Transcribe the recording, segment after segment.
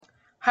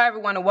Hi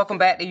everyone, and welcome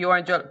back to your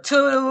enjoy to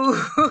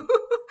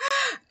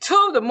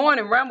to the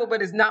morning ramble,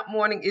 but it's not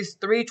morning. It's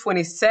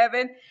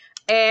 3:27,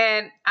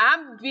 and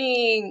I'm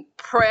being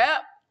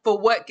prepped for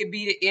what could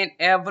be the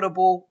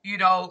inevitable.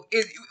 You always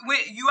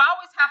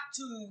have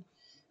to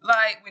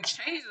when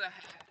changes are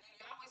happening.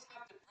 You always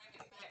have to bring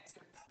it back to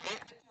the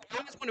practical. You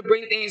always want to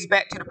bring things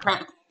back to the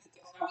practical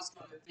because how it's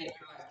going to affect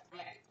your life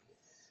practically,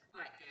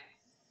 like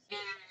that.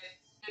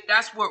 And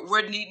that's what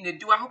we're needing to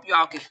do. I hope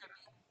y'all can hear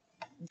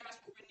me. That's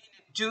what we need to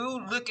do.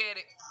 Look at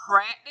it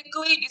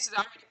practically. This has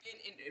already been.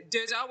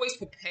 There's always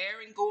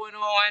preparing going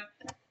on,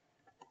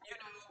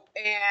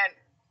 and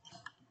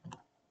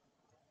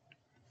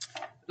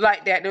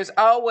like that. There's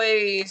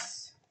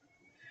always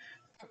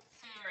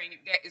preparing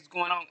that is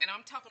going on, and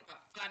I'm talking about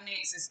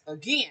finances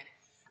again.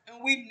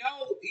 And we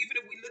know, even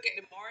if we look at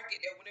the market,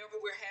 that whenever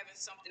we're having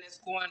something that's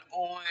going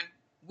on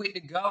with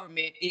the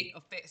government, it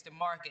affects the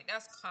market.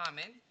 That's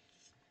common,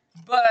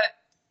 but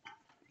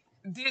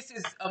this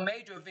is a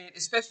major event,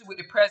 especially with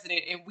the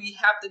president, and we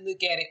have to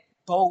look at it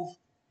both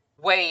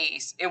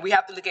ways, and we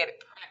have to look at it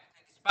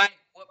practically. Despite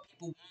what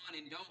people want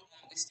and don't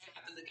want, we still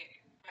have to look at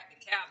it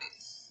practicality.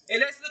 And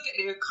let's look at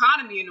the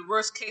economy in the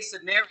worst case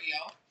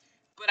scenario.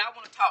 But I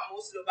want to talk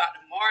mostly about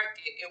the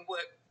market and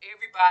what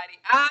everybody.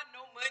 I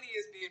know money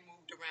is being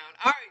moved around.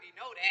 I already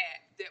know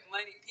that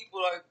money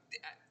people are.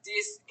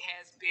 This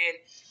has been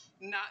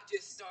not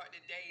just start the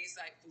days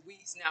like for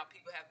weeks now.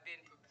 People have been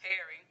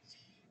preparing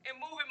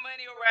and moving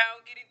money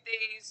around, getting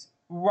things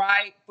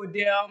right for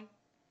them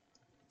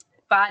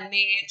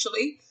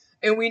financially.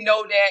 And we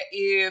know that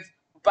if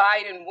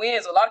Biden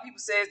wins, a lot of people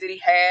says that he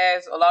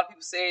has, a lot of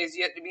people say it's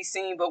yet to be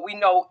seen, but we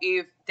know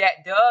if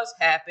that does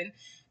happen,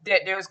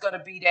 that there's going to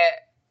be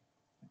that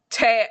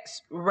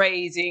tax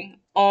raising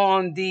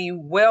on the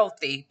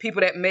wealthy,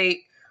 people that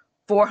make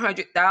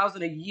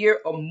 400,000 a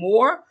year or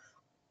more,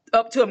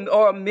 up to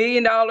 $1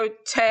 million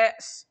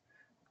tax.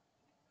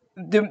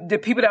 The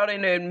people that are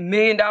in the $1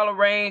 million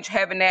range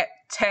having that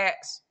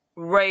tax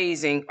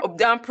raising,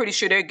 I'm pretty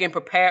sure they're getting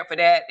prepared for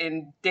that,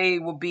 and they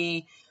will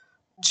be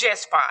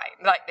just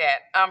fine like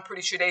that. I'm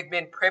pretty sure they've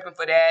been prepping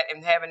for that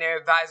and having their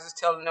advisors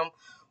telling them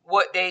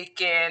what they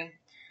can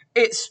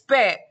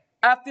expect.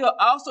 I feel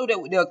also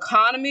that with the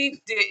economy,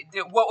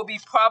 what would be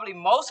probably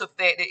most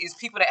affected is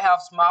people that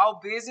have small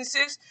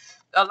businesses.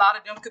 A lot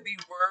of them could be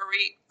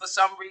worried for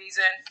some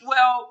reason.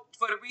 Well,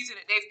 for the reason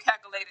that they've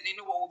calculated, they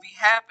know what will be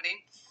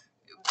happening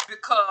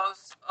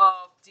because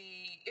of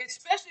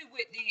especially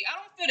with I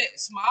don't feel that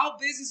small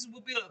businesses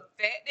will be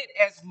affected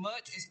as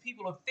much as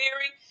people are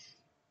fearing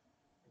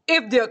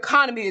if the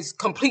economy is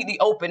completely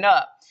open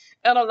up.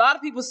 And a lot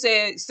of people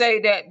say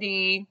that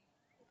the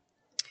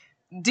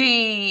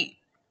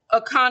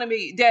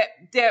economy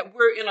that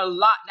we're in a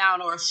lockdown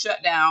or a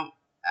shutdown.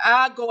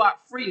 I go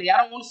out freely.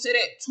 I don't want to say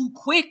that too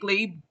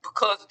quickly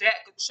because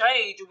that could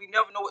change and we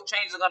never know what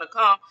changes are going to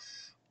come.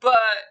 But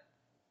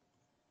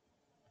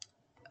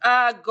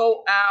I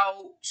go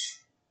out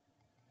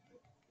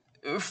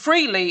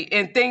freely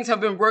and things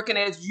have been working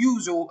as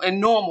usual and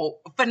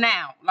normal for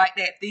now. Like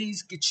that,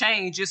 things could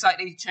change just like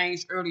they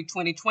changed early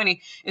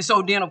 2020. And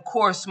so then, of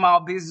course,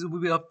 small businesses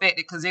will be affected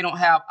because they don't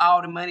have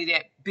all the money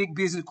that big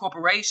business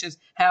corporations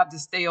have to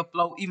stay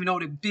afloat, even though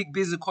the big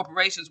business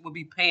corporations will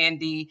be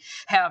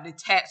have the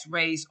tax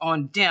raised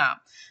on them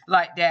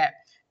like that.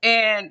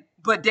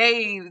 But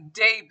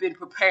they've been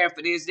preparing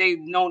for this. They've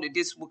known that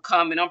this will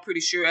come, and I'm pretty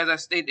sure, as I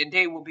stated, that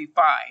they will be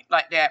fine.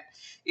 Like that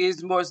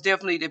is most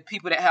definitely the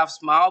people that have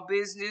small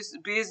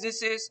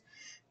businesses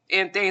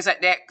and things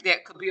like that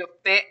that could be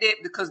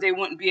affected because they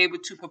wouldn't be able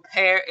to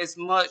prepare as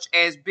much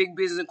as big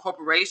business and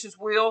corporations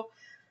will,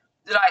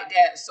 like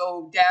that.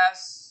 So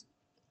that's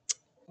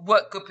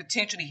what could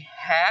potentially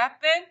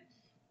happen,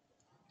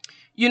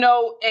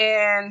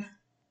 and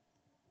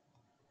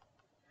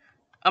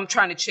I'm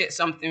trying to check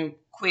something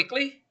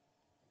quickly.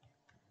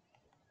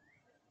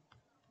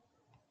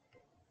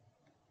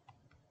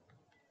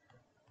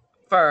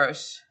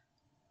 First,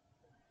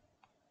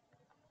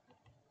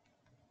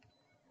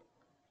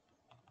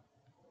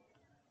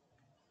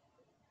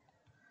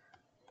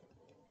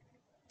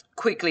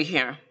 quickly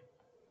here.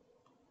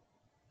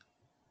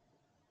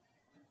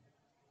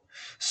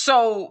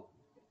 So,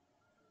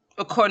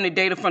 according to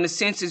data from the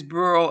Census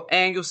Bureau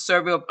annual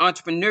survey of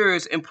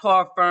entrepreneurs,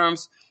 employer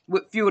firms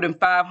with fewer than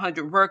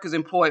 500 workers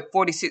employed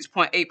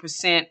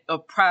 46.8%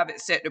 of private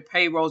sector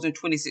payrolls in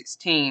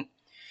 2016.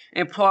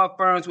 Employer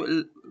firms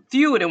with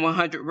fewer than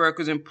 100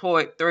 workers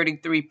employed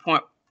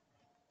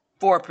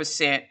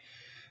 33.4%.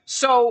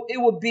 So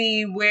it would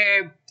be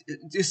where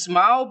the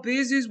small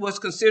business was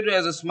considered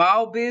as a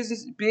small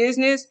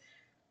business,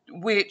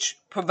 which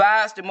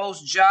provides the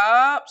most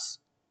jobs,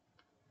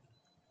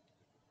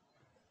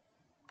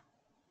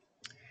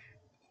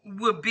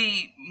 would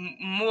be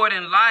more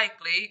than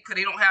likely, because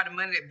they don't have the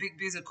money that big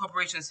business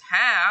corporations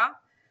have,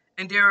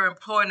 and they're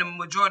employing the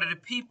majority of the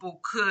people,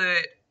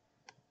 could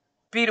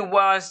be the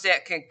ones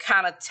that can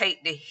kind of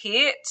take the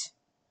hit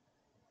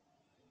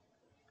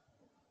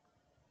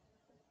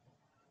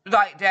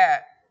like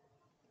that.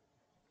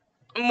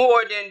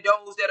 more than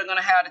those that are going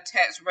to have the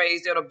tax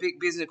raised that are big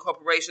business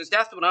corporations.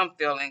 That's what I'm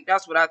feeling.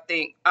 That's what I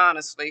think,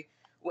 honestly,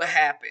 will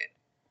happen.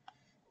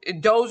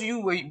 Those of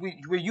you where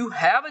you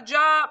have a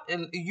job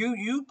and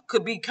you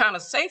could be kind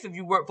of safe if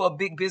you work for a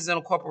big business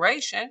or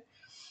corporation,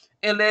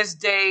 unless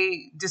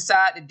they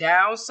decide to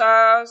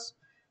downsize.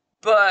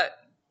 But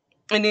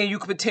and then you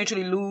could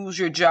potentially lose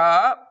your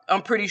job.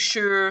 I'm pretty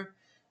sure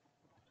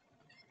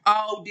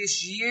all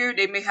this year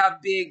they may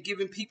have been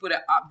giving people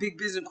that big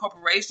business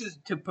corporations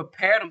to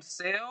prepare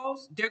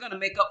themselves. They're going to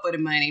make up for the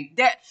money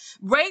that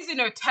raising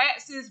their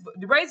taxes,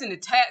 raising the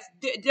tax.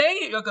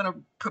 They are going to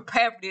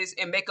prepare for this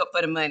and make up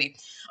for the money.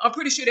 I'm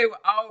pretty sure they were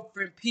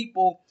offering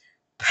people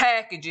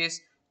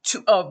packages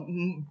to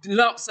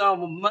lump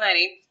sum of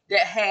money that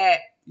had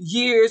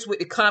years with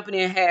the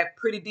company and had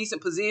pretty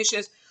decent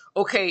positions.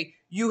 Okay,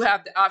 you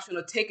have the option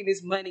of taking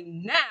this money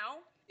now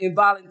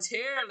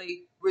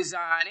involuntarily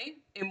resigning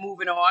and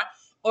moving on,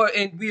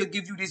 and we'll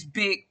give you this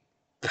big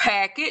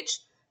package,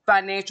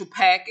 financial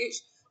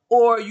package,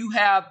 or you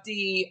have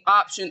the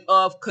option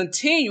of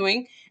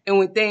continuing, and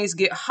when things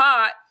get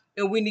hot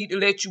and we need to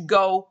let you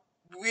go,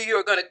 we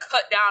are going to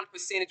cut down the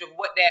percentage of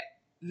what that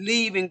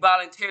leaving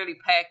voluntarily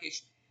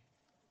package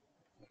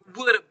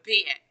would have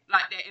been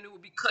like that, and it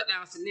would be cut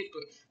down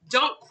significantly.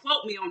 Don't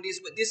quote me on this,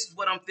 but this is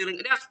what I'm feeling.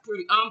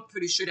 I'm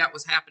pretty sure that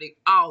was happening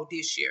all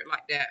this year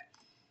like that.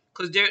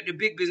 Because the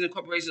big business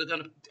corporations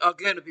are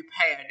gonna be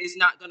prepared. It's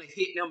not gonna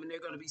hit them, and they're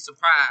gonna be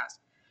surprised.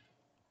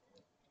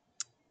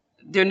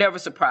 They're never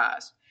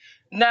surprised.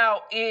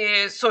 Now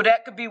so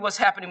that could be what's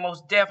happening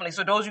most definitely.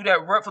 So those of you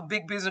that work for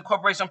big business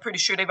corporations, I'm pretty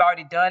sure they've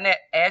already done that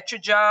at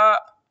your job.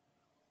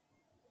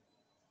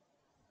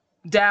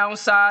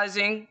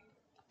 Downsizing,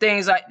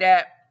 things like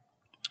that,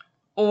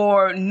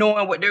 or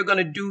knowing what they're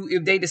gonna do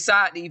if they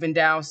decide to even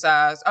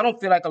downsize. I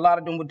don't feel like a lot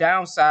of them will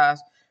downsize.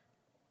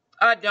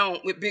 I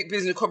don't with big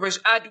business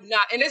corporations. I do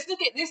not. And let's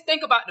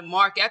think about the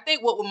market. I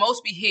think what will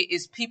most be hit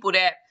is people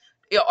that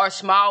are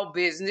small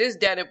businesses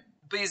that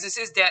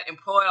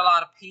employ a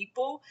lot of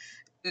people.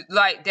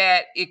 Like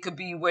that, it could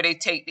be where they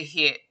take the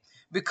hit,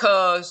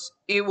 because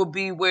it will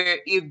be where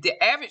if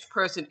the average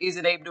person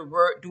isn't able to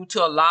work due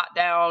to a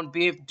lockdown,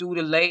 being due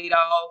to laid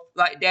off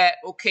like that,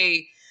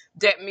 okay,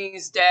 that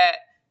means that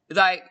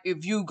like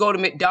if you go to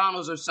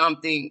McDonald's or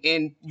something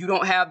and you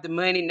don't have the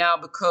money now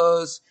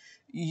because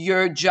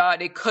your job,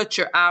 they cut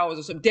your hours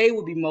or something, they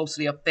will be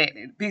mostly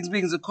affected. Big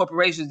business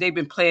corporations, they've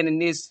been planning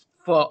this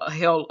for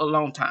a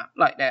long time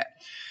like that.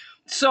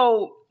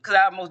 So, because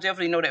I most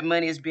definitely know that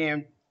money is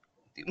being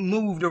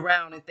moved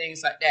around and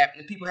things like that,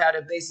 and people have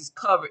their bases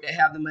covered that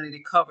have the money to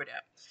cover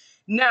that.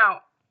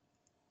 Now,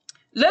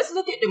 let's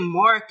look at the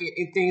market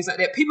and things like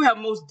that. People have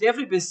most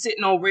definitely been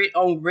sitting on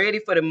ready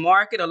for the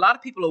market. A lot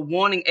of people are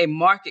wanting a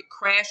market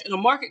crash, and a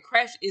market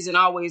crash isn't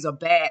always a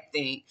bad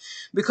thing,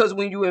 because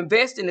when you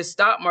invest in the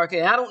stock market,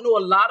 and I don't know a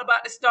lot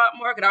about the stock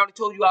market. I already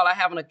told you all I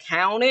have an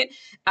accountant.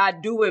 I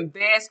do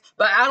invest,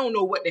 but I don't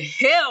know what the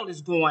hell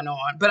is going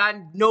on. But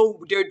I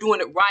know they're doing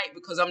it right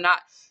because I'm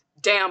not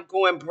damn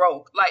going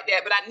broke like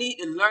that. But I need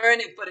to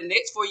learn, and for the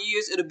next 4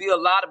 years, it'll be a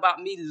lot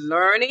about me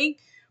learning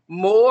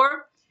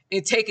more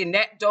and taking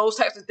those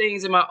types of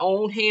things in my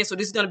own hands. So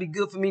this is going to be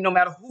good for me no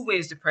matter who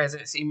wins the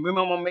presidency.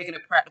 Remember, I'm making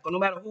it practical. No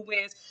matter who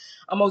wins,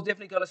 I'm most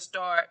definitely going to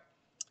start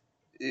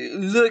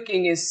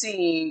looking and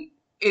seeing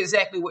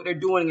exactly what they're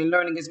doing and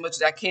learning as much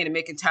as I can and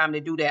making time to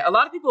do that. A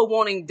lot of people are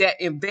wanting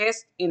that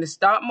invest in the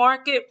stock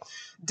market.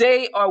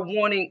 They are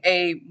wanting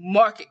a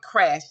market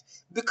crash,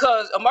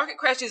 because a market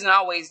crash isn't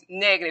always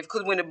negative,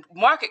 because when the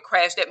market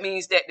crash, that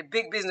means that the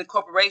big business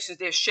corporations,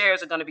 their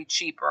shares are going to be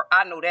cheaper.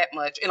 I know that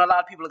much. And a lot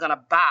of people are going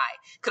to buy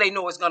because they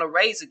know it's going to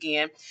raise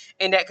again.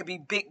 And that could be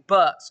big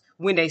bucks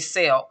when they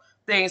sell,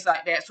 things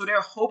like that. So they're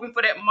hoping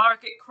for that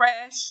market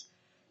crash,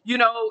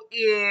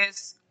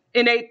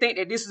 and they think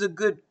that this is a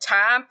good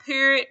time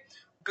period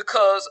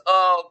because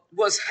of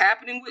what's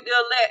happening with the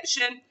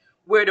election,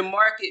 where the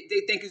market,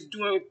 they think, is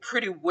doing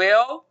pretty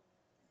well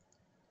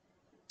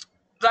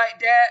like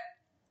that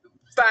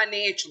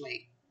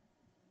financially.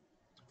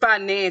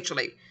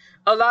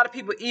 A lot of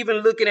people even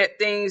looking at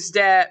things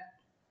that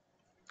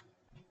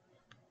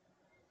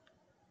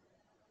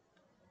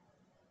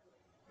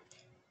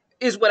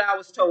is what I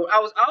was told. I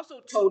was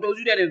also told those of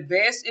you that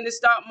invest in the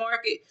stock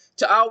market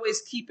to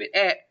always keep it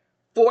at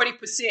 40%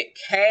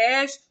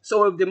 cash.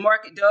 So if the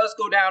market does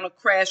go down or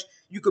crash,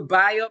 you could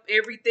buy up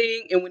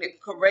everything, and when it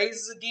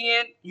raises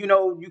again,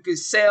 you can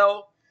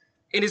sell,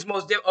 and it's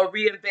or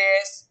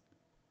reinvest,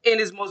 and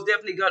it's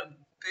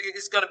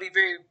gonna be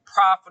very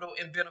profitable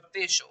and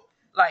beneficial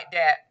like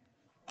that.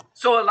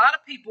 So a lot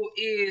of people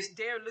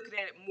they're looking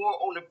at it more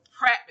on the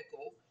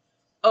practical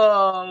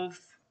of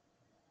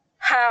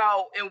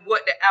how and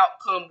what the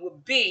outcome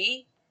would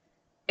be.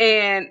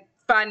 And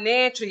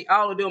financially,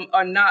 all of them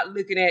are not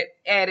looking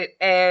at it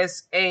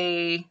as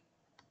a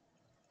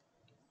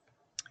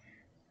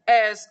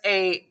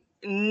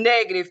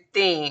negative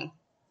thing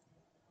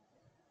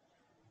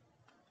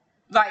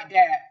like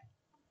that.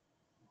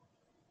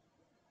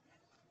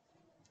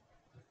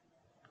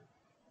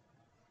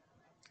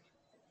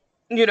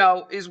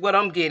 is what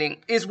I'm getting,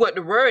 is what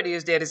the word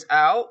is that is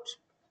out,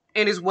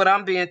 and is what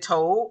I'm being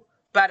told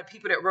by the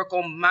people that work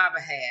on my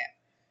behalf.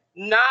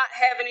 Not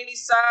having any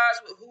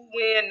sides with who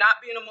win, not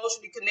being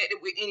emotionally connected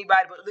with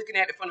anybody, but looking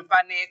at it from the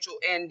financial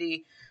and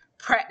the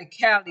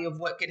practicality of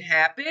what can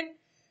happen.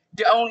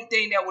 The only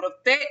thing that would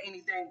affect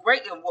anything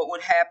greatly of what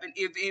would happen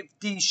if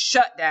these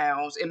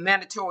shutdowns and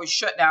mandatory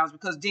shutdowns,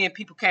 because then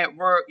people can't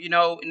work,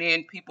 and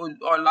then people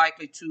are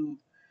likely to,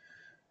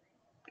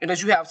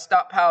 unless you have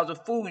stockpiles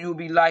of food, you'll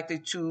be likely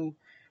to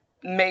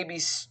maybe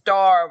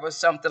starve or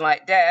something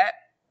like that.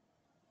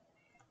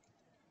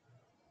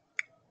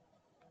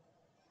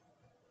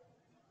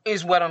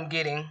 Is what I'm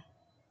getting.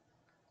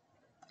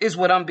 Is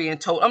what I'm being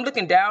told. I'm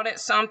looking down at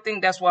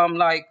something. That's why I'm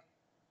like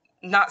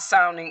not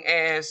sounding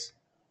as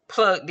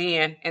plugged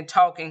in and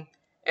talking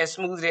as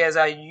smoothly as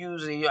I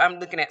usually. I'm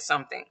looking at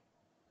something.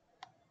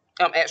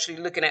 I'm actually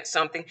looking at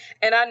something.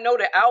 And I know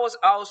that I was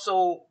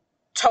also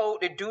told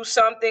to do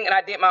something, and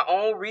I did my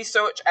own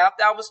research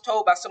after I was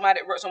told by somebody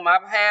that works on my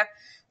behalf.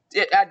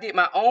 I did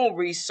my own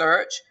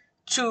research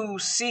to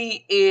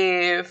see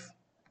if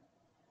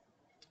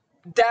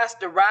that's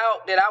the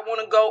route that I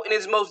want to go. And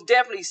it's most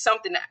definitely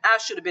something that I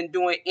should have been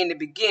doing in the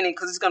beginning,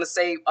 because it's going to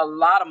save a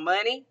lot of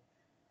money.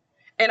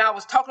 And I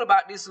was talking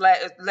about this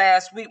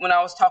last week when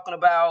I was talking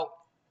about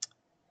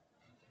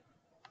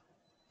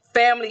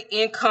family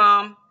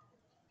income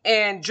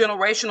and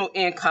generational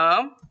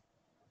income.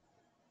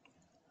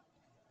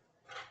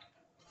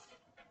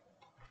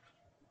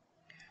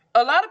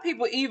 A lot of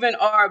people even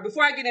are,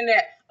 before I get in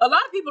that, a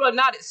lot of people are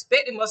not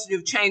expecting much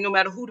to change no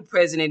matter who the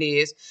president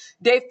is.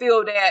 They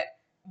feel that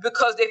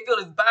because they feel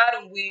if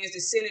Biden wins, the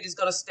Senate is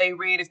going to stay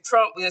red. If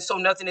Trump wins, so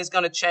nothing is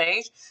going to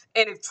change.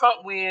 And if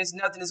Trump wins,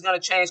 nothing is going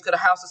to change because the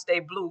House will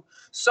stay blue.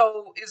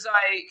 So it's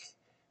like,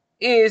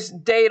 they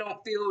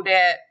feel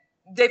that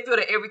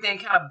everything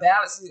kind of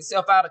balances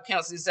itself out or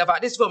cancels itself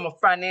out. This is from a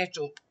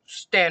financial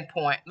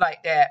standpoint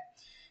like that.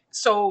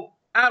 So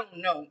I don't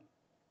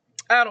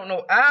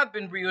know. I've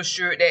been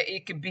reassured that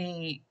it could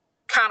be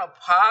kind of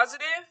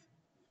positive.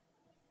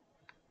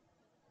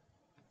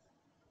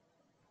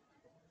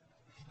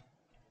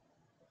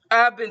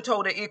 I've been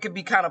told that it could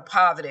be kind of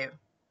positive.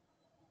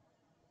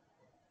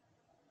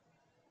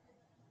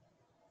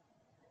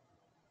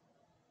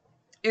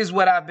 Is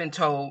what I've been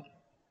told.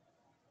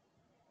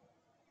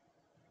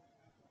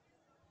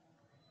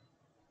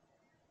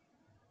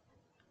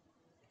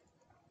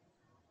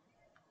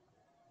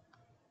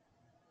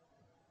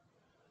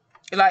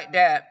 Like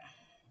that.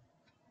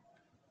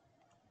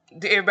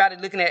 Everybody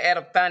looking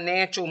at from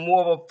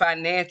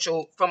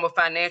a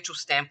financial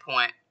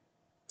standpoint.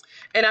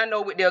 And I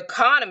know with the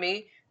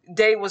economy,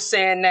 they were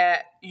saying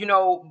that,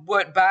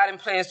 what Biden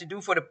plans to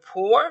do for the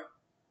poor,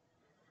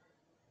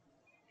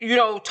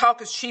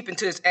 talk is cheap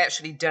until it's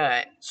actually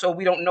done. So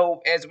we don't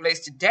know as it relates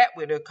to that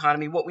with the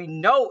economy. What we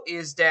know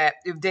is that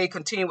if they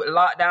continue with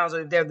lockdowns,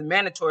 or if they have the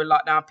mandatory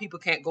lockdown, people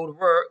can't go to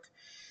work.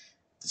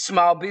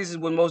 Small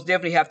business will most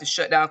definitely have to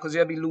shut down because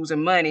they'll be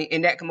losing money,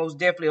 and that can most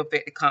definitely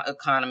affect the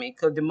economy.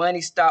 Because the money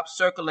stops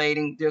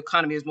circulating, the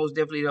economy is most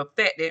definitely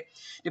affected.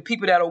 The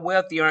people that are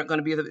wealthy aren't going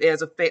to be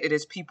as affected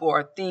as people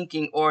are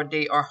thinking or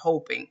they are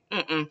hoping.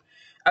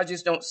 I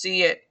just don't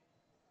see it.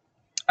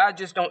 I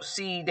just don't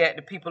see that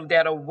the people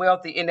that are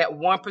wealthy in that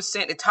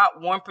 1%, the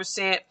top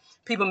 1%,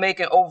 people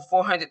making over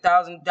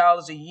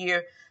 $400,000 a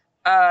year,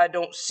 I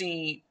don't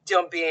see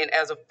them being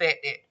as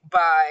affected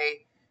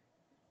by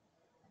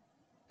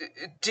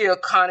the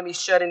economy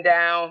shutting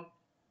down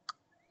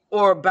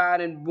or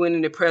Biden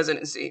winning the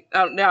presidency.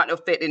 Not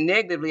affected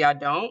negatively, I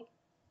don't.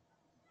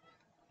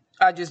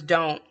 I just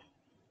don't.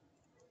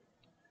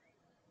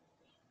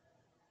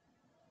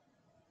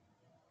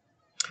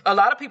 A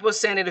lot of people are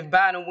saying that if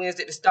Biden wins,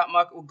 that the stock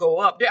market will go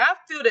up. I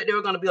feel that there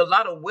are going to be a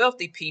lot of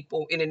wealthy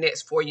people in the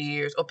next 4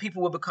 years, or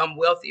people will become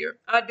wealthier.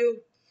 I do.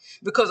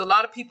 Because a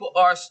lot of people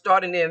are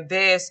starting to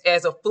invest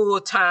as a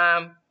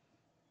full-time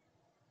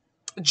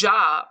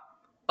job.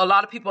 A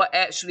lot of people are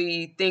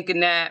actually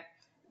thinking that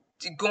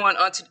going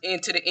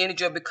into the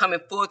energy of becoming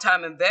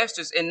full-time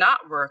investors and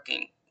not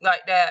working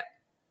like that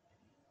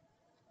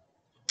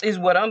is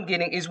what I'm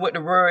getting, is what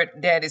the word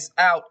that is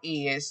out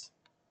is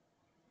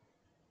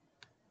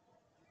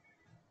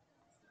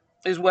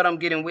what I'm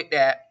getting with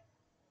that.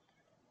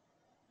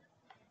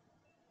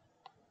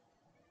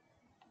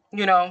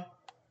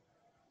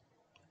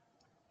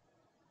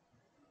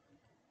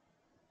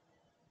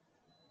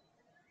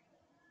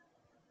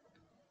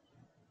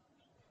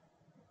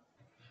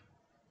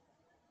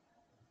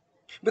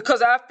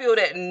 Because I feel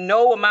that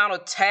no amount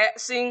of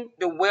taxing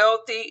the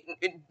wealthy,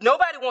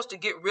 nobody wants to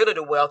get rid of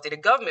the wealthy. The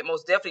government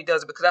most definitely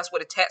does it because that's where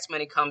the tax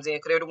money comes in,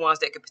 because they're the ones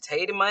that can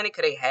pay the money,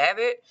 because they have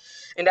it.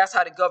 And that's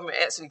how the government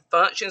actually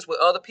functions with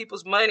other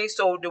people's money.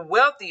 So the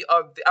wealthy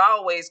are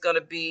always going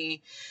to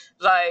be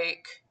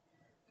like,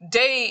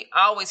 they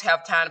always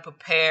have time to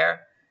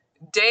prepare.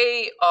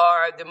 They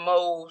are the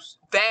most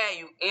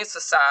valued in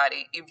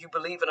society, if you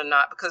believe it or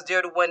not, because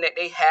they're the one that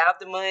they have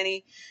the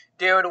money.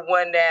 They're the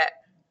one that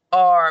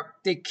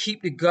they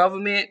keep the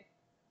government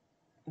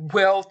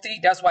wealthy.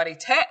 That's why they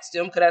tax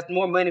them, because that's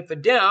more money for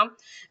them.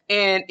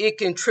 And it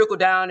can trickle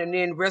down, and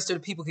then the rest of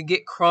the people can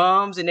get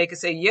crumbs, and they can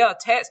say, yeah,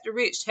 tax the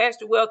rich, tax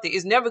the wealthy.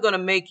 It's never going to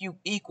make you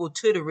equal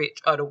to the rich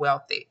or the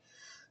wealthy.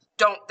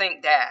 Don't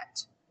think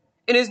that.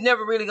 And it's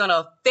never really going to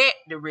affect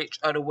the rich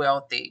or the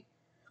wealthy.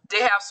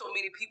 They have so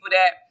many people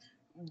that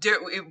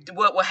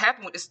what will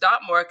happen with the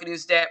stock market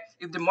is that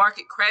if the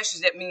market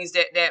crashes, that means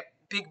that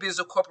big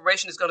business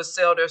corporation is going to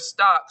sell their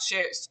stock,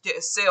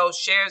 sell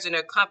shares in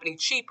their company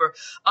cheaper.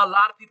 A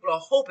lot of people are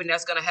hoping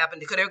that's going to happen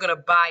because they're going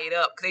to buy it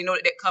up because they know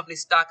that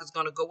company's stock is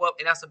going to go up,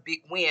 and that's a big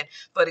win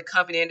for the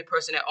company and the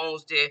person that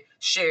owns the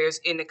shares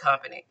in the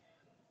company.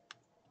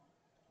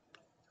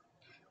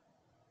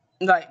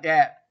 Like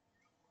that.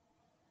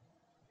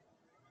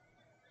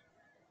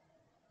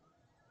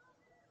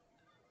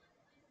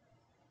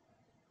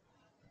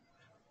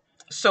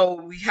 So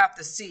we have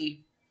to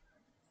see,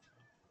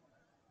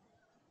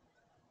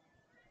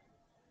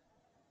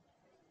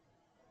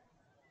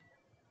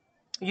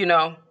 you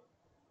know,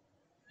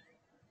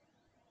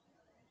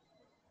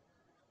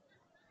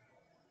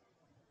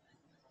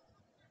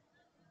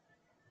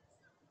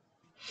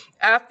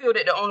 I feel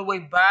that the only way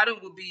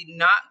Biden would be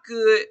not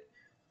good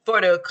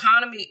for the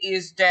economy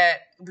is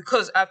that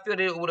because I feel that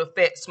it would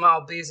affect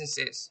small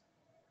businesses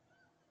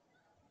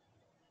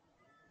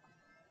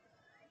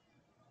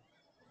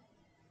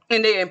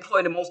and they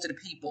employ the most of the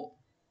people.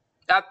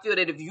 I feel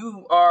that if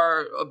you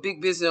are a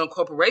big business or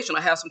corporation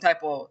or have some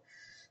type of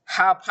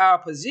high power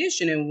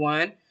position in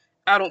one,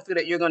 I don't feel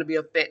that you're going to be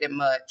affected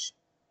much.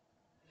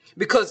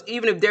 Because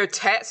even if their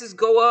taxes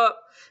go up,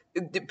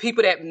 the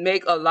people that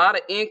make a lot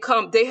of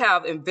income, they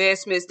have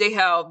investments, they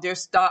have their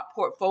stock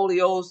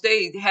portfolios,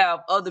 they have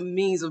other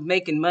means of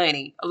making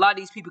money. A lot of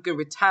these people can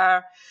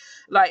retire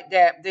like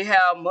that. They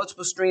have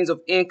multiple streams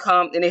of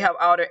income and they have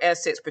all their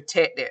assets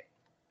protected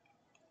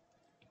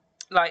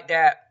like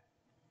that.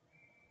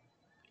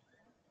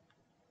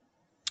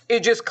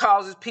 It just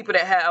causes people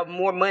that have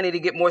more money to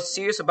get more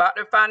serious about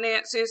their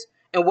finances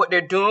and what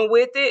they're doing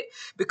with it.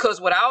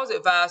 Because what I was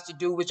advised to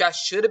do, which I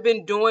should have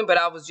been doing, but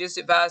I was just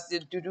advised to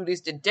do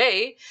this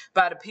today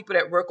by the people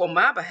that work on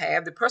my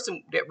behalf, the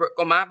person that work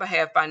on my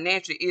behalf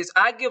financially, is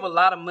I give a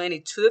lot of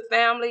money to the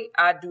family.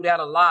 I do that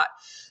a lot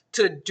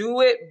to do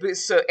it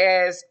so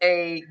as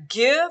a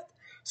gift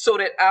so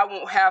that I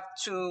won't have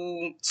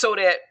to, so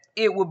that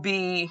it will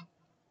be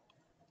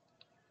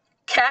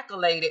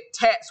calculated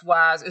tax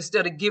wise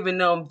instead of giving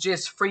them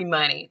just free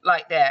money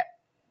like that.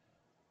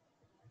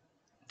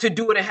 To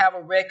do it and have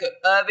a record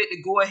of it,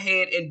 to go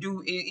ahead and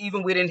do it,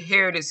 even with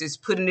inheritances,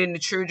 putting in the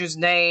children's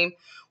name,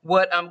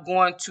 what I'm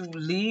going to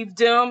leave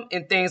them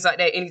and things like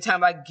that.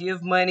 Anytime I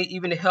give money,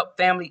 even to help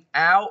family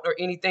out or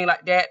anything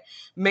like that,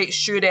 make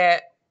sure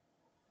that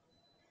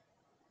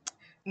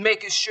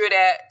making sure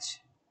that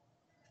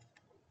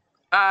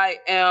I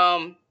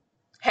am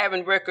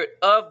having record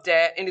of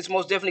that, and it's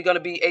most definitely going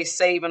to be a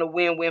save and a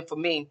win-win for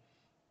me.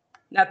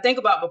 Now think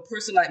about a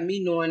person like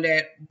me knowing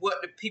that what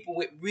the people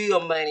with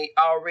real money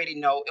already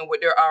know and what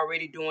they're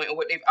already doing and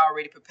what they've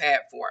already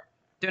prepared for.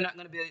 They're not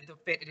going to be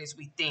affected as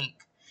we think.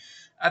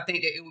 I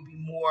think that it would be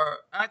more.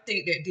 I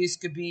think that this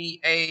could be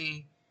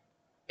a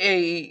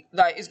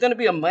like it's going to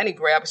be a money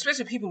grab,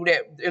 especially people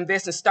that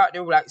invest in stock.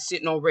 They're like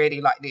sitting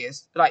already like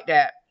this, like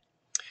that.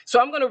 So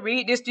I'm going to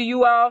read this to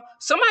you all.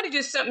 Somebody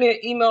just sent me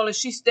an email and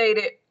she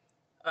stated,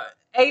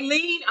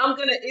 Aileen,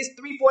 it's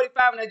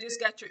 3:45 and I just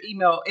got your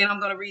email and I'm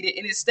gonna read it.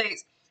 And it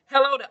states,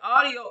 hello, the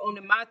audio on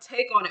the My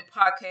Take on It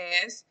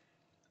podcast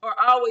are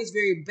always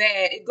very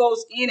bad. It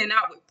goes in and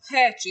out with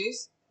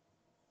patches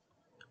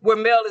where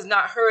Mel is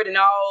not heard and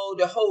all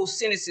the whole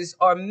sentences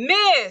are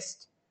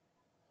missed.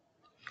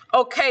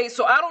 Okay,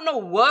 so I don't know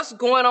what's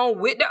going on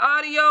with the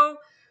audio.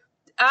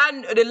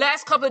 The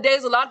last couple of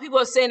days, a lot of people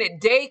are saying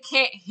that they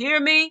can't hear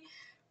me.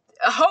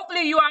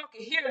 Hopefully you all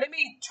can hear. Let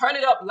me turn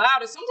it up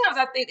louder. Sometimes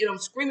I think that I'm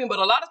screaming, but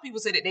a lot of people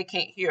say that they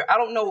can't hear. I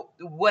don't know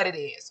what it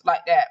is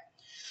like that.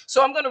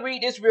 So I'm going to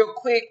read this real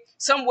quick.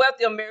 Some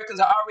wealthy Americans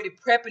are already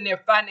prepping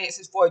their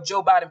finances for a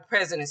Joe Biden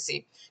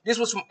presidency. This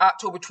was from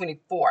October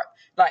 24th,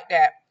 like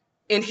that.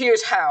 And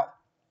here's how.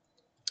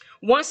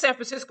 One San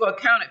Francisco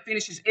accountant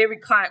finishes every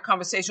client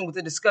conversation with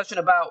a discussion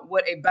about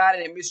what a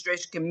Biden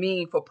administration can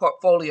mean for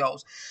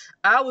portfolios.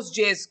 I was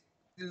just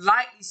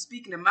lightly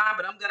speaking in mind,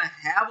 but I'm going to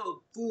have a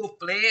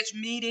full-fledged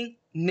meeting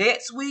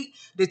next week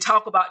to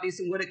talk about this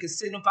and what it can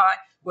signify,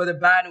 whether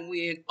Biden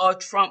wins or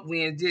Trump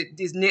wins.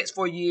 This next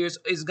 4 years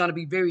is going to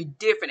be very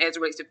different as it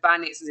relates to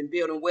finances and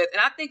building wealth.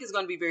 And I think it's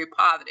going to be very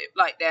positive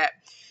like that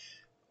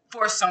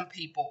for some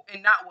people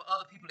and not what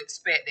other people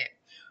expect that.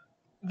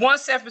 One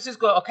San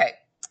Francisco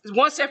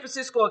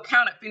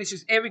accountant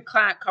finishes every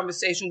client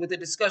conversation with a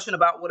discussion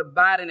about what a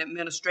Biden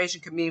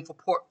administration can mean for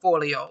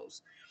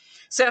portfolios.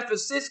 San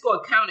Francisco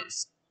accountant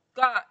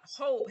Scott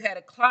Hope had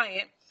a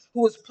client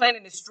who was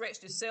planning to stretch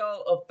the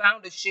sale of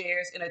founder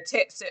shares in a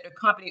tech sector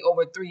company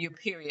over a 3-year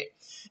period.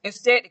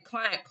 Instead, the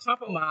client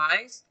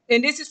compromised,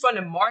 and this is from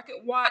the Market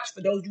Watch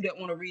for those of you that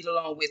want to read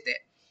along with it.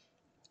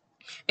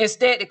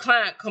 Instead, the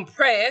client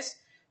compressed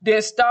the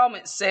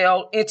installment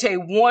sale into a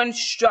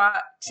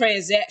one-shot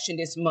transaction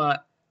this month.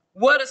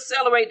 What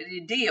accelerated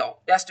the deal?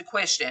 That's the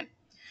question.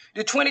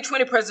 The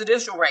 2020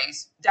 presidential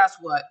race, that's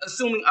what.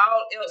 Assuming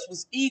all else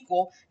was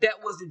equal,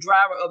 that was the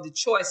driver of the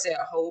choice at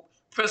Hope,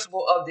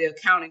 principal of the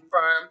accounting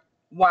firm,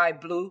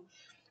 Wide Blue.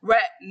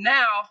 Right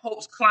now,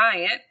 Hope's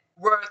client,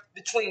 worth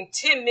between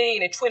 $10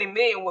 million and $20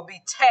 million, will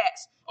be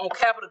taxed on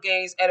capital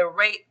gains at a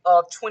rate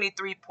of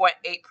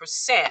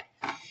 23.8%.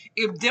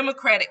 If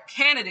Democratic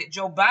candidate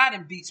Joe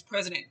Biden beats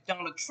President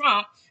Donald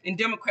Trump and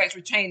Democrats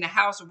retain the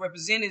House of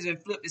Representatives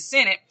and flip the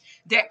Senate,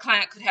 that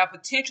client could have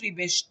potentially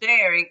been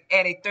staring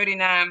at a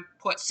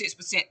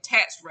 39.6%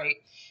 tax rate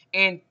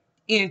and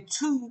in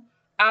 2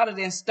 out of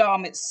the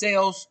installment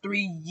sales 3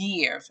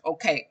 years.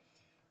 Okay.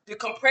 The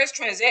compressed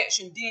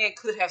transaction then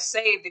could have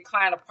saved the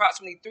client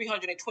approximately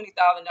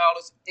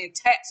 $320,000 in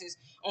taxes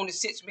on the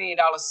 $6 million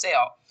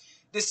sale.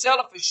 The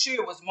seller for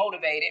sure was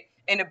motivated,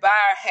 and the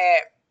buyer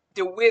had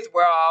the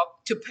withdrawal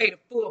to pay the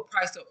full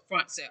price up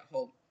front at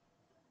Hope.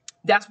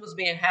 That's what's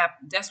being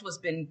That's what's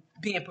been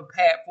being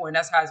prepared for, and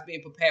that's how it's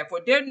being prepared for.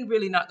 They're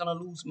really not going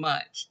to lose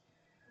much.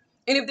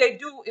 And if they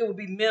do, it will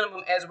be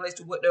minimum as it relates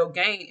to what they'll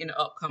gain in the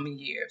upcoming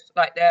years,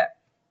 like that.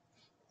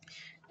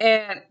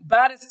 And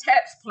Biden's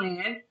tax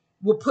plan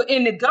will put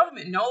in, the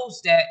government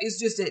knows that. It's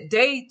just that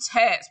they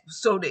tax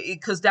so that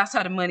because that's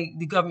how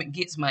the government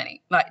gets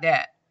money, like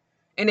that.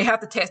 And they have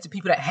to tax the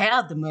people that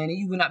have the money.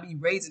 You would not be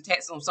raising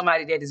taxes on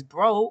somebody that is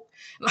broke.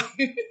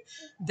 Like,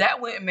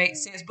 that wouldn't make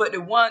sense. But that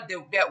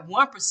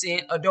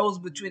 1% of those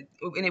within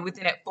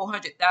that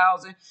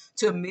 $400,000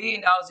 to $1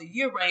 million a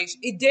year range,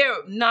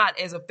 they're not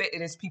as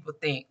affected as people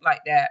think,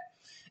 like that.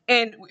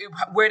 And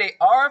where they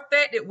are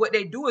affected, what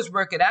they do is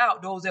work it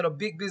out, those that are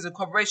big business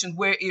corporations,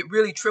 where it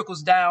really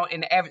trickles down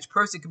and the average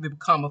person can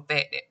become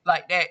affected.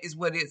 Like that is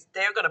what it is.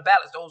 They're going to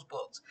balance those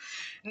books.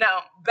 Now,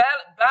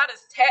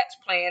 Biden's tax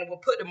plan will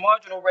put the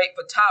marginal rate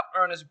for top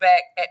earners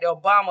back at the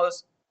Obama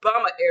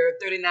era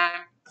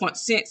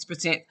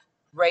 39.6%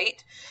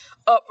 rate,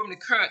 up from the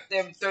current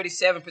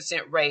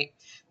 37% rate.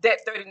 That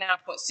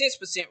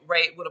 39.6%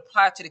 rate would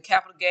apply to the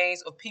capital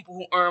gains of people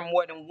who earn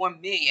more than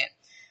 $1 million.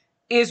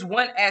 Is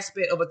one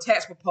aspect of a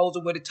tax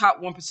proposal where the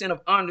top 1% of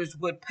earners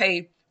would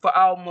pay for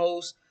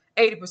almost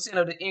 80%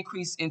 of the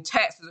increase in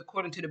taxes,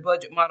 according to the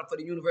budget model for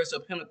the University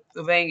of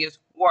Pennsylvania's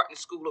Wharton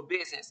School of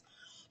Business.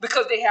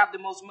 Because they have the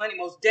most money,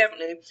 most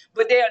definitely,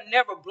 but they are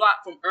never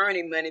blocked from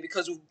earning money,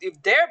 because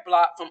if they're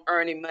blocked from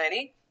earning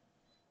money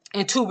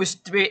and too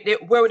restricted,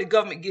 where would the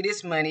government get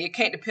its money? It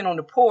can't depend on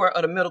the poor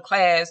or the middle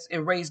class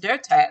and raise their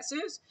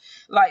taxes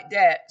like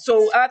that.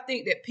 So I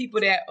think that people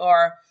that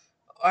are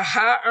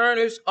high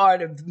earners are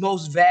the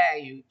most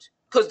valued,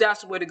 because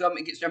that's where the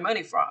government gets their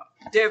money from.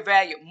 They're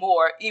valued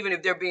more, even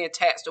if they're being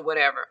taxed or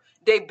whatever.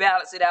 They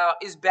balance it out.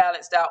 It's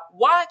balanced out.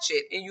 Watch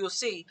it, and you'll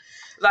see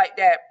like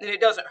that, and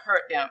it doesn't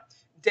hurt them.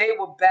 They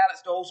will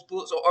balance those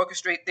books or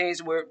orchestrate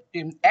things where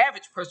the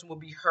average person will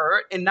be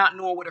hurt and not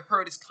knowing where the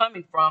hurt is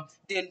coming from,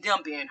 then them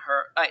being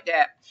hurt like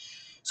that.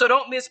 So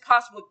don't miss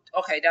possible.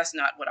 Okay, that's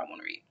not what I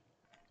want to read.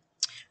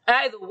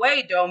 Either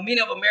way, though, many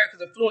of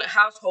America's affluent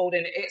household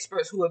and the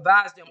experts who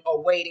advise them are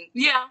waiting,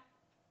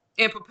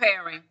 and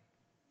preparing.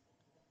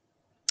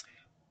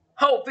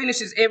 Hope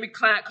finishes every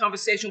client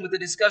conversation with a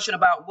discussion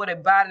about what a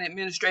Biden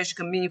administration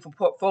can mean for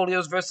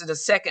portfolios versus a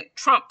second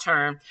Trump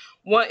term.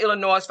 One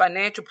Illinois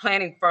financial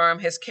planning firm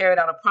has carried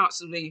out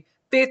approximately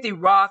 50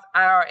 Roth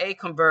IRA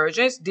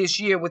conversions this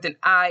year with an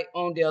eye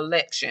on the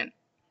election.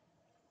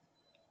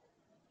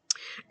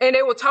 And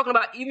they were talking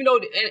about, even though,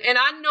 and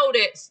I know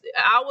that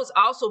I was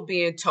also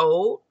being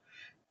told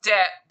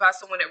that by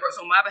someone that works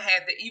on my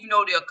behalf, that even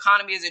though the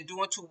economy isn't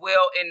doing too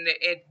well and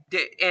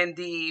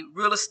the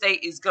real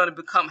estate is going to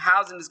become,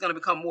 housing is going to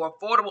become more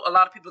affordable, a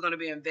lot of people are going to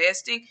be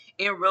investing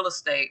in real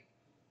estate.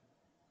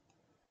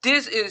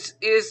 This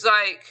is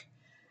like,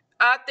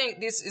 I think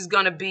this is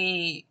going to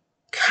be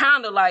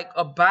kind of like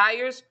a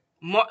buyer's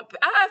market.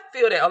 I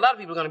feel that a lot of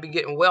people are going to be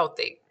getting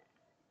wealthier.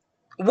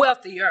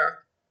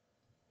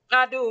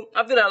 I do.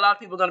 I feel that a lot of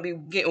people are going to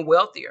be getting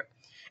wealthier.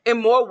 And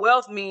more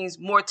wealth means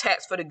more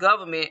tax for the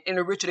government, and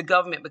the richer the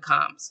government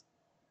becomes.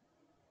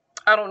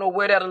 I don't know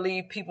where that'll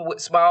leave people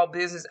with small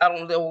business. I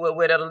don't know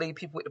where that'll leave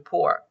people with the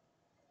poor.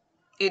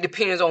 It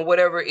depends on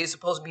whatever is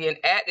supposed to be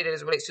enacted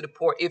as it relates to the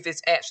poor, if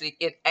it's actually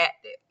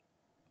enacted.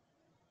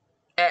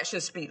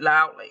 Actions speak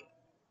loudly.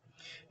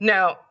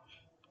 Now,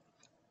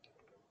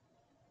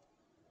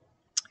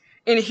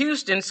 in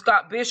Houston,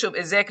 Scott Bishop,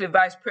 Executive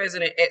Vice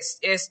President at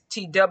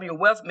STW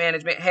Wealth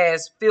Management,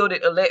 has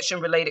fielded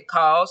election-related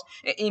calls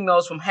and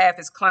emails from half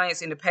his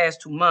clients in the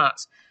past 2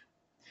 months.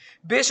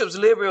 Bishop's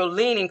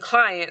liberal-leaning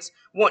clients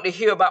want to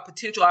hear about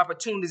potential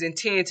opportunities and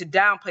tend to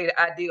downplay the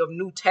idea of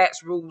new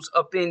tax rules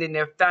upending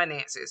their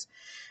finances.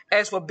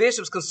 As for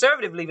Bishop's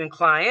conservative-leaning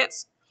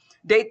clients,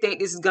 they think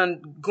this is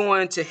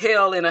going to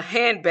hell in a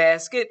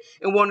handbasket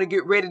and want to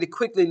get ready to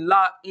quickly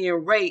lock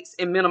in rates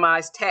and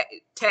minimize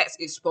tax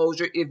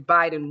exposure if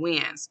Biden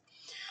wins.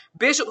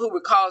 Bishop, who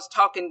recalls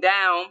talking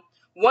down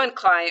one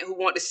client who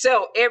wanted to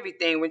sell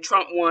everything when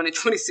Trump won in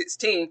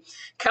 2016,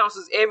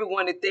 counsels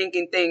everyone to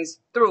thinking things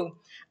through.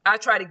 I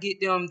try to get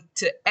them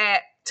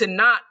to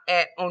not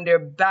act on their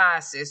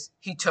biases,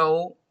 he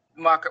told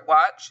Market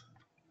Watch,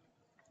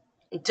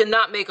 to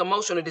not make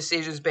emotional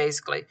decisions,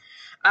 basically.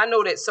 I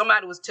know that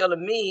somebody was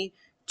telling me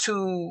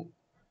to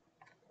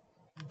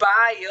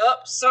buy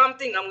up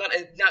something.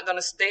 Not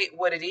gonna state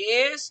what it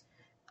is,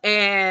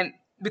 and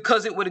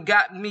because it would have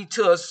gotten me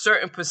to a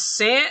certain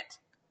percent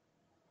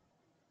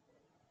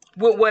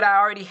with what I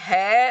already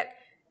had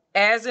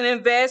as an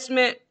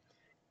investment.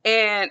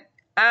 And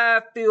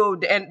I feel,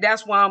 and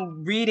that's why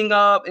I'm reading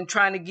up and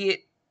trying to get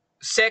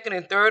second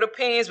and third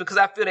opinions, because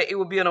I feel that it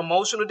would be an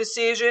emotional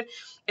decision.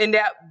 And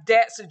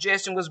that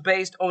suggestion was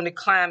based on the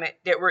climate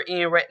that we're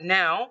in right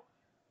now.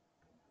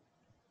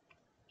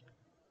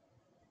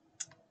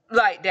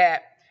 Like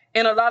that.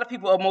 And a lot of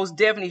people are most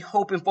definitely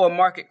hoping for a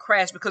market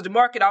crash, because the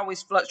market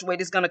always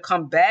fluctuates. It's going to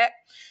come back.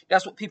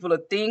 That's what people are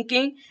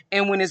thinking.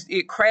 And when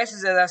it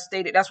crashes, as I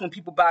stated, that's when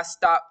people buy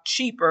stock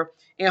cheaper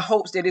in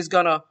hopes that it's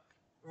going to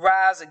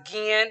rise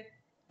again.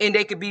 And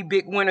they could be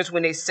big winners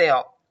when they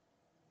sell.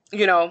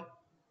 You know,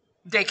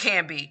 they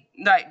can be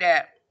like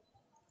that.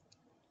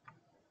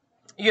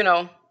 You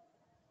know.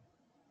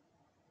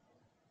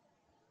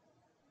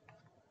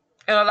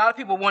 And a lot of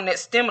people want that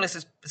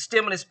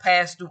stimulus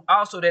passed through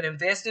also, that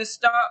invest in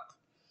stock.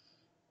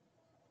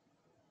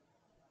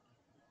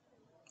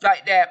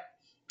 Like that.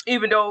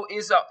 Even though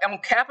it's on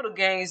capital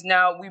gains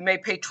now, we may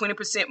pay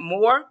 20%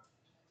 more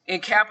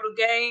in capital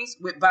gains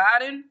with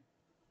Biden,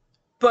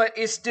 but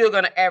it's still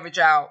going to average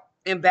out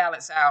and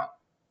balance out.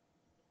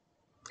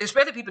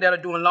 Especially people that are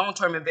doing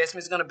long-term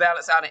investments, going to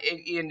balance out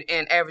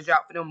and average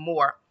out for them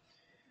more.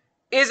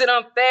 Is it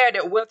unfair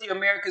that wealthy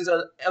Americans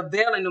are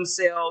availing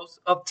themselves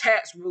of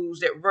tax rules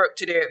that work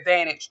to their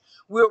advantage?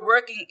 We're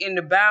working in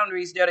the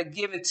boundaries that are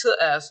given to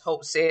us,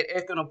 Hope said,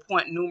 echoing a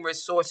point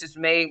numerous sources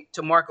made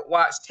to Market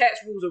Watch. Tax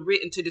rules are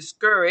written to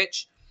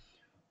discourage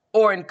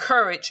or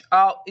encourage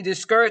all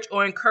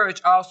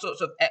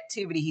sorts of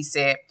activity, he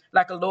said,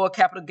 like a lower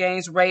capital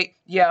gains rate,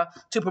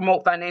 to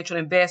promote financial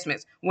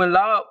investments. When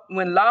lawmakers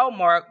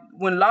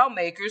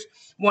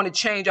want to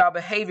change our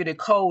behavior, the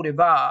code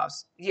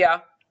evolves.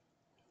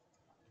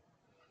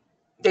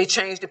 They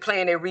change the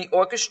plan, they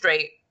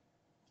reorchestrate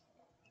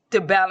to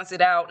balance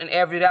it out and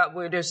average it out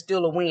where there's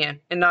still a win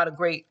and not a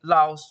great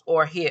loss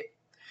or hit.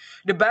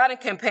 The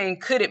Biden campaign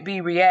couldn't be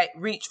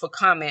reached for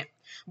comment.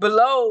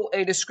 Below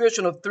a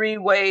description of 3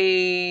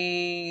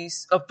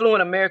 ways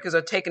affluent Americans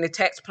are taking the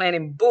tax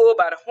planning bull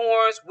by the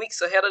horns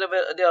weeks ahead of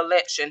the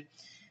election.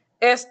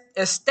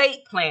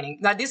 Estate planning.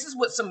 Now, this is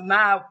what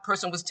my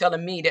person was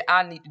telling me that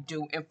I need to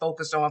do and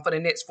focus on for the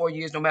next 4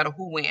 years, no matter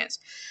who wins.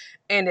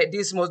 And that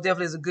this most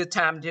definitely is a good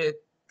time to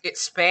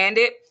expand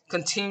it,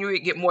 continue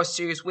it, get more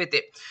serious with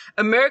it.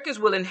 Americans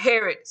will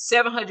inherit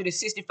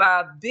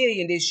 $765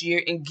 billion this year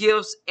in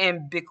gifts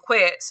and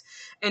bequests,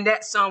 and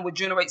that sum will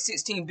generate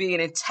 $16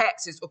 billion in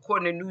taxes,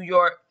 according to New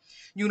York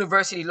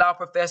University law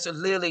professor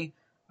Lily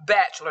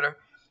Batchelor,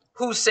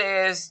 who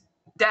says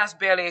that's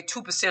barely a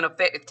 2%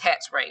 effective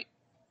tax rate.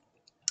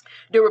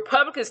 The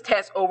Republicans'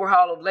 tax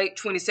overhaul of late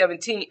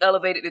 2017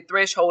 elevated the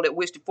threshold at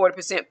which the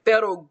 40%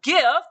 federal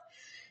gift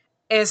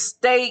and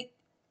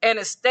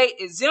a state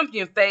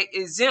exemption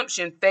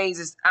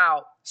phases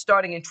out.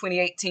 Starting in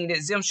 2018, the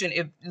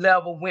exemption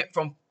level went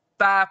from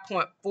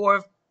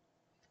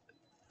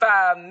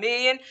 5.45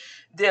 million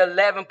to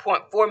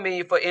 11.4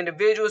 million for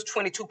individuals,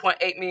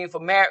 22.8 million for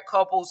married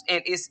couples,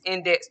 and it's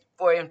indexed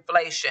for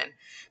inflation.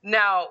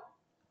 Now,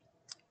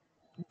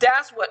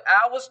 that's what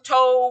I was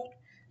told,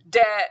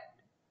 that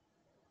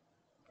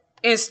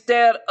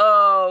instead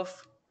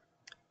of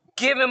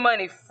giving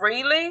money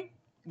freely,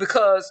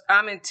 because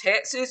I'm in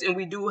Texas and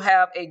we do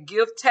have a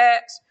gift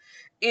tax,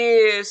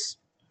 is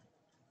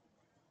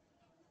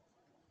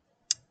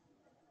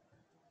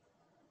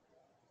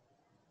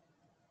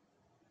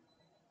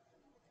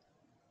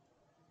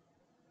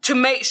to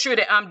make sure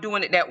that I'm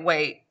doing it that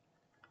way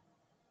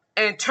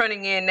and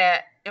turning in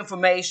that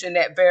information,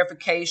 that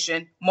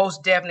verification,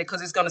 most definitely,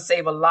 because it's going to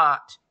save a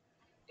lot.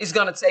 It's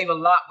going to save a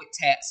lot with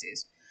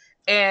taxes.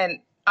 And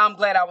I'm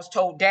glad I was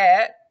told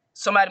that.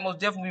 Somebody most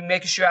definitely be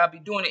making sure I'll be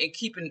doing it and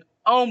keeping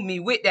on me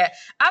with that.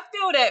 I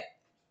feel that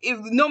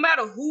no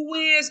matter who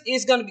wins,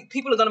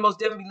 people are going to most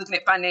definitely be looking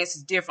at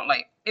finances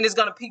differently. And it's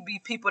going to be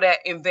people that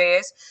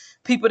invest,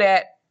 people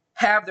that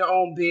have their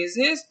own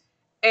business.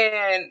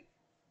 And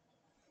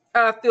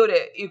I feel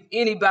that if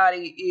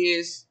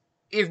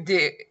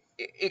the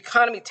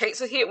economy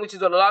takes a hit, which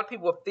is what a lot of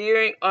people are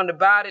fearing under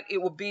Biden,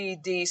 it will be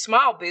the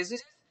small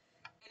business.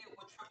 And it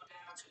will trickle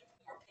down to the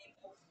poor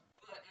people.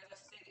 But as I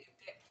said, if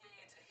that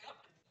plan to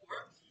help the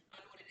poor, I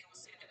know that they were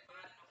saying that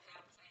Biden don't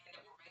have a plan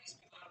that will raise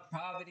people out of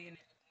poverty in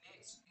 1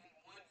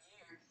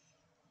 year,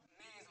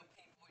 millions of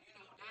people.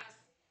 That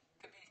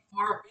could be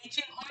far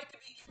reaching or it could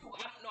be true.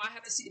 I don't know. I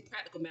have to see the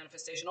practical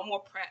manifestation. I'm more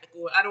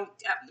practical.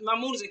 My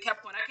moon is in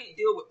Capricorn. I can't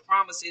deal with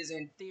promises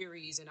and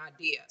theories and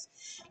ideas.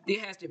 It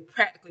has to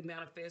practically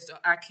manifest, or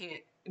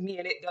me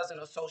and it doesn't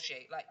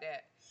associate like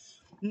that.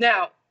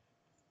 Now,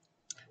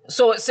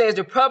 so it says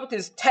the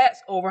Republicans'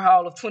 tax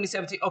overhaul of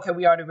 2017. Okay,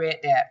 we already read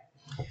that.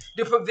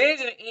 The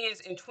provision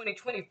ends in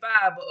 2025,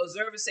 but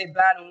observers say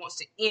Biden wants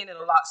to end it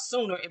a lot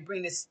sooner and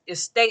bring this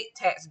estate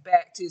tax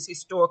back to its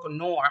historical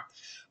norm.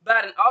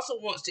 Biden also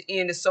wants to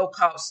end the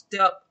so-called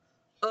step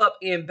up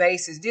in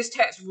basis. This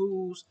tax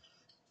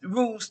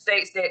rule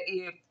states that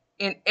if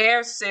an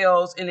heir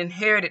sells an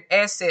inherited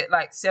asset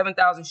like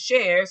 7,000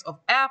 shares of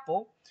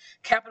Apple,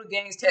 capital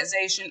gains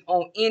taxation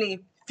on any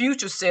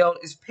future sale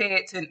is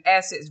paid to an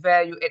asset's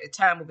value at the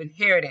time of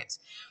inheritance,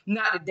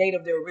 not the date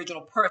of the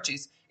original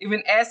purchase. If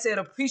an asset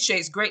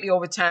appreciates greatly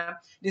over time,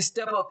 this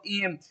step up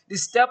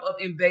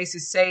in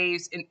basis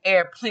saves an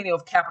heir plenty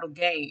of capital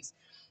gains.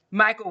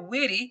 Michael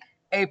Whitty,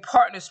 a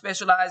partner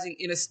specializing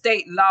in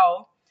estate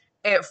law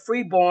at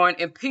Freeborn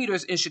and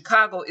Peters in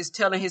Chicago, is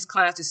telling his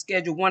clients to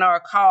schedule 1-hour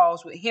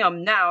calls with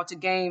him now to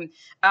game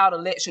out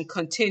election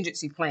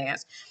contingency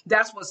plans.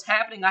 That's what's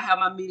happening. I have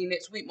my meeting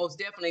next week, most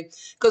definitely,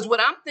 because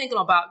what I'm thinking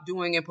about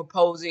doing and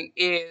proposing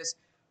is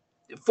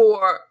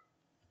for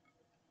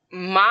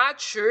my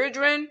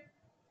children,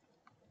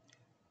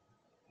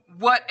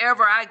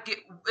 whatever I get,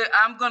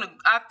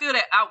 I feel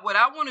that what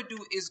I want to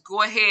do is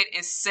go ahead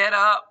and set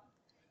up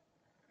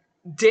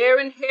their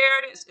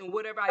inheritance, and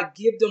whatever I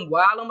give them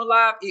while I'm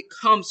alive, it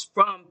comes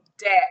from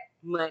that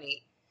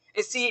money.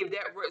 And see if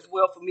that works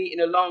well for me in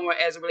the long run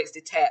as it relates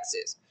to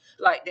taxes.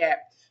 Like that.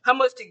 How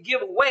much to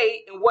give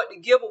away and what to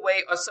give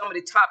away are some of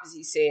the topics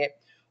he said.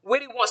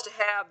 Whitty wants to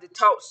have the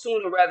talk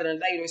sooner rather than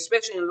later,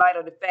 especially in light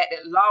of the fact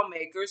that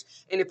lawmakers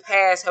in the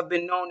past have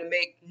been known to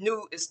make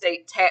new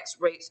estate tax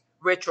rates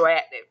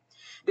retroactive.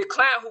 The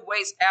client who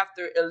waits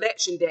after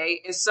Election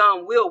Day, and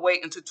some will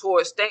wait until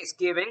towards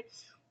Thanksgiving,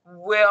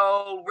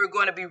 well, we're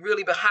going to be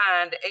really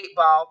behind the 8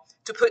 ball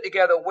to put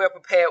together a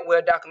well-prepared,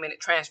 well-documented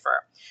transfer.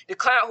 The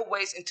client who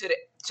waits until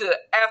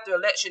after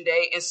Election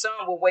Day, and some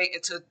will wait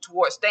until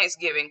towards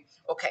Thanksgiving.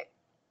 Okay.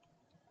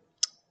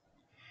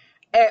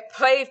 At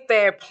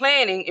Playfair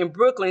Planning in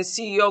Brooklyn,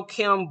 CEO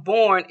Kim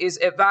Bourne is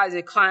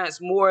advising clients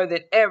more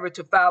than ever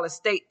to file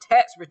estate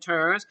tax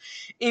returns,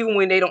 even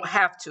when they don't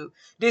have to.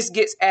 This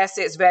gets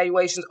assets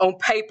valuations on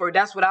paper.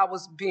 That's what I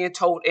was being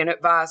told and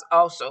advised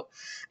also.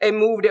 A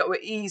move that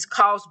would ease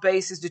cost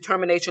basis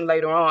determination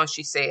later on,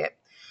 she said.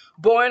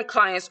 Bourne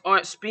clients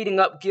aren't speeding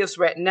up gifts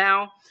right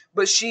now,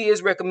 but she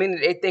is recommending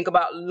they think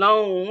about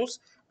loans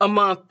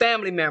among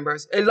family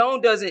members. A loan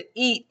doesn't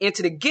eat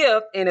into the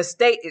gift and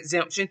estate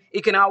exemption.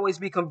 It can always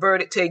be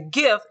converted to a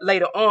gift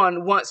later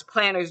on once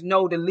planners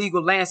know the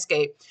legal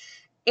landscape.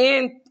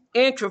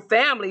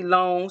 Intra-family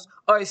loans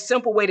are a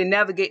simple way to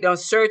navigate the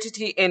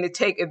uncertainty and to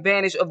take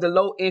advantage of the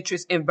low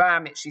interest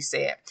environment, she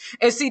said.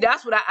 And see,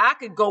 that's what I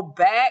could go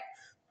back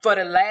for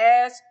a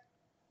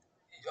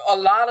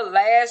lot of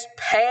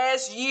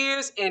past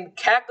years and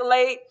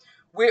calculate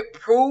with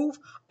proof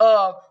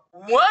of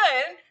one,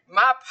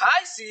 my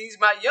Pisces,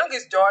 my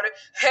youngest daughter,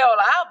 hell,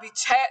 I'll be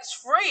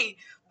tax-free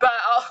by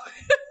all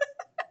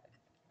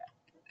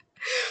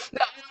the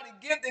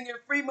gifting and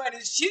free money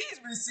she's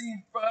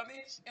received from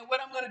me. And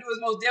what I'm going to do is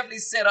most definitely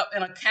set up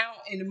an account,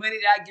 and the money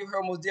that I give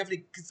her most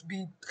definitely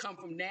come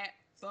from that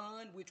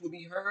fund, which will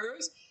be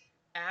hers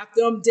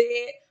after I'm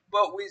dead,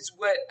 but which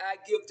what I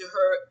give to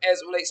her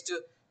as it relates to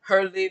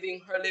her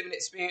living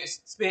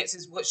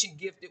expenses, what she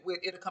gifted with,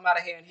 it'll come out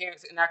of her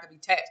inheritance and I can be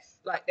taxed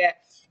like that,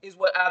 is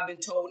what I've been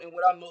told and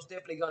what I'm most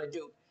definitely going to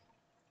do.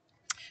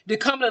 The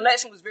coming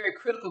election was a very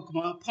critical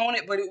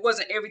component, but it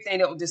wasn't everything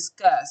that was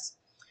discussed.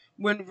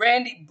 When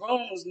Randy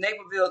Bruns,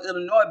 Naperville,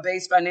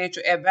 Illinois-based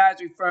financial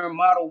advisory firm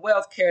Model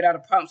Wealth carried out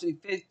approximately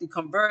 50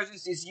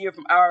 conversions this year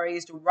from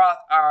IRAs to Roth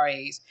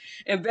IRAs.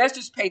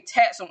 Investors pay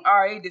tax on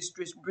IRA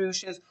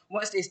distributions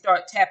once they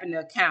start tapping the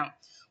account.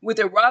 With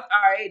a Roth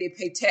IRA, they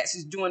pay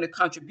taxes during the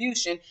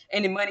contribution,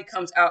 and the money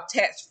comes out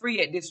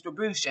tax-free at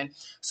distribution.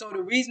 So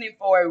the reasoning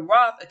for a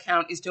Roth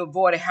account is to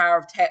avoid a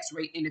higher tax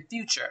rate in the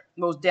future,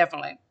 most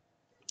definitely.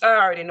 I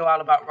already know all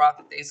about Roth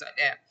and things like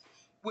that.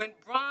 When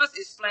Bruns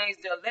explains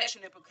the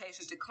election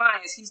implications to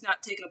clients, he's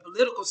not taking a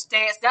political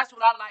stance. That's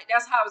what I like.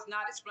 That's how it's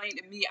not explained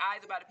to me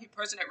either by the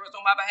person that runs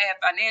on my behalf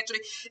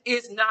financially.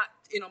 It's not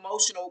an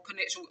emotional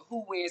connection with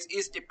who wins.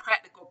 It's the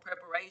practical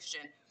preparation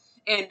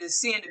and the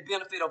seeing the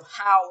benefit of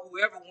how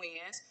whoever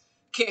wins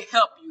can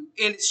help you.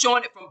 And it's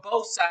showing it from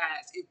both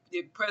sides.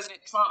 If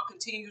President Trump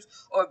continues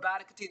or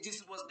Biden continues, this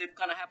is what's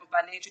going to happen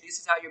financially. This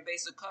is how your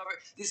base is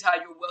covered. This is how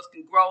your wealth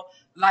can grow.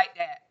 Like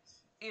that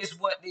is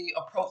what the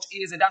approach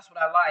is, and that's what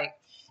I like.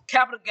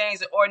 Capital gains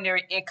and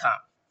ordinary income.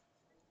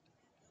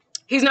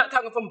 He's not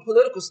talking from a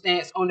political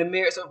stance on the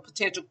merits of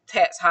potential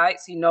tax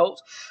hikes, he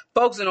notes.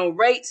 Focusing on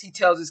rates, he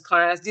tells his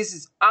clients, this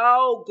is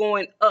all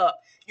going up.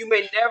 You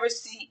may never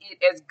see it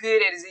as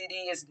good as it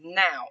is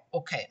now.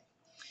 Okay.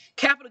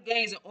 Capital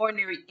gains and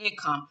ordinary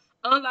income.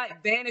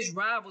 Unlike vanished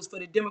rivals for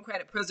the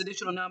Democratic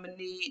presidential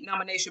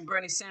nomination,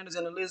 Bernie Sanders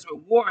and Elizabeth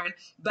Warren,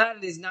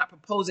 Biden is not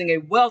proposing a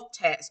wealth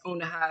tax on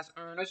the highest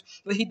earners,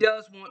 but he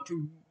does want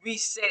to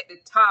reset the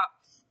top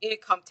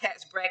income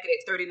tax bracket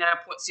at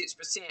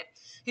 39.6%.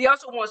 He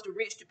also wants the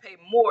rich to pay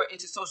more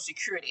into Social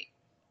Security.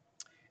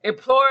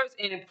 Employers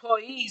and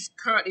employees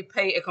currently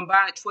pay a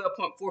combined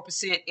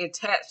 12.4%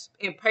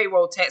 in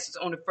payroll taxes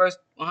on the first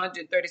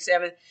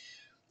 137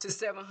 to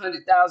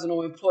 700,000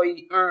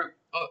 employee earns.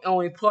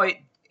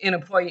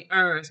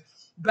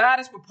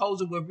 Biden's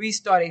proposal will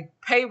restart a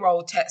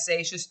payroll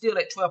taxation still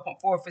at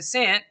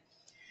 12.4%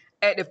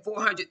 at the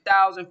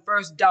 400,000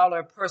 first dollar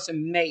a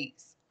person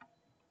makes.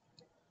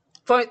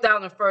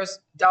 40,000 first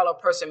dollar a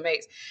person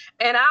makes.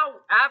 And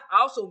I've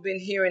also been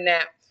hearing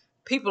that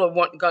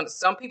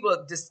some people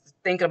are just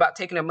thinking about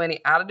taking their money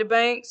out of the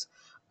banks.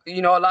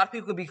 You know, a lot of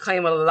people could be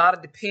claiming a lot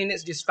of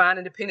dependents, just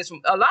finding dependents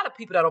from a lot of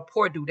people that are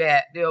poor do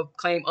that. They'll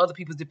claim other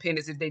people's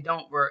dependents if they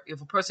don't work.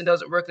 If a person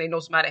doesn't work and they know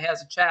somebody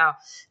has a child,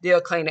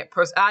 they'll claim that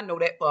person. I know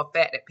that for a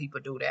fact that people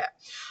do that.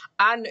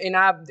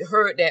 I've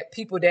heard that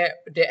people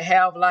that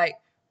have like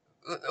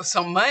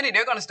some money,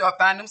 they're gonna start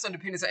finding them some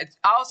dependents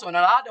also. And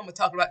a lot of them are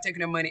talking about taking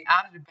their money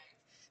out of the bank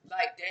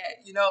like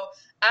that. You know,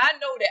 I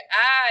know that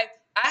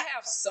I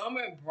have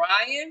Summer and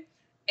Brian,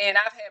 and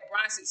I've had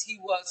Brian since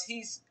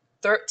he's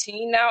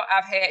 13 now.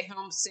 I've had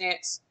him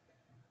since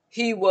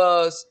he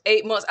was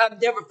 8 months.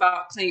 I've never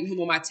claimed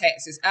him on my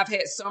taxes. I've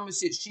had Summer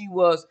since she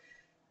was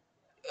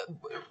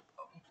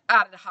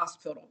out of the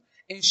hospital,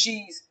 and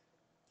she's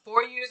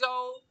 4 years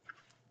old.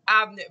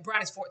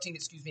 Brian is 14,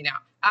 excuse me now.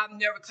 I've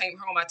never claimed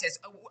her on my taxes.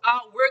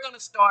 We're going to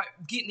start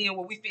getting in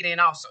where we fit in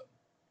also.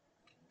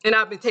 And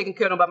I've been taking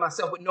care of them by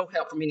myself with no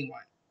help from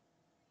anyone.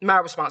 My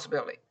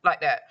responsibility,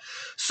 like that.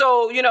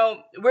 So, you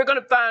know, we're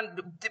going to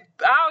find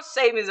our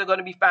savings are going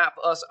to be fine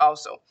for us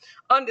also.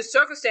 Under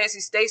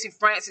circumstances, Stacey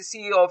Francis,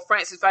 CEO of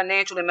Francis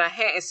Financial in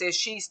Manhattan, says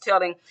she's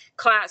telling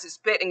clients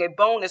expecting a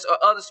bonus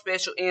or other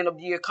special end of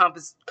year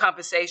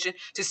compensation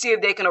to see if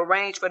they can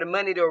arrange for the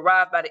money to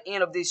arrive by the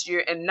end of this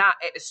year and not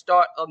at the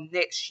start of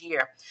next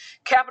year.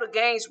 Capital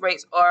gains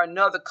rates are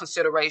another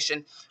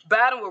consideration.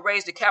 Biden will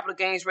raise the capital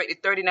gains rate to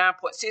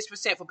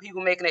 39.6% for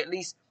people making at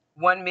least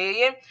 $1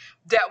 million.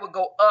 That would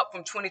go up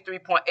from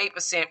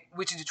 23.8%,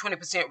 which is the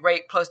 20%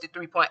 rate plus the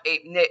 3.8%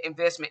 net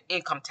investment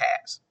income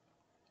tax.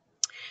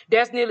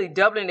 That's nearly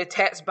doubling the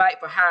tax bite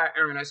for higher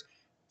earners,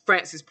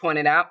 Francis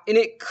pointed out, and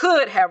it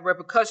could have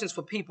repercussions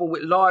for people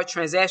with large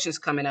transactions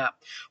coming up.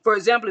 For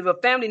example, if a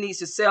family needs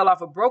to sell off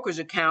a brokerage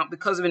account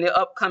because of an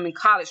upcoming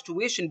college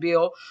tuition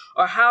bill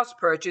or house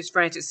purchase,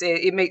 Francis said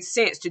it makes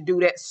sense to do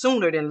that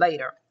sooner than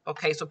later.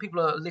 Okay, so people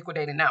are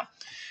liquidating now.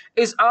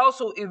 It's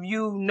also if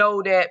you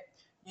know that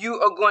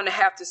you are going to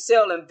have to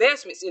sell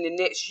investments in the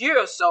next year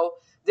or so,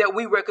 that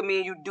we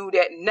recommend you do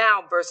that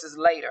now versus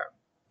later.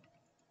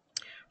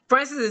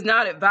 Francis is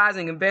not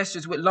advising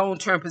investors with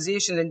long-term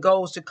positions and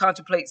goals to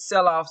contemplate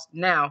sell-offs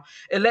now.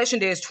 Election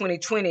day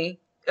 2020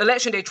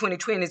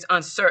 is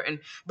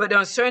uncertain, but the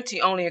uncertainty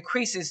only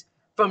increases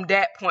from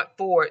that point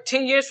forward.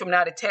 10 years from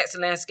now, the tax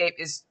landscape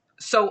is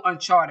so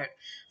uncharted,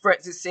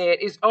 Francis said.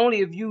 It's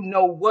only if you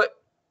know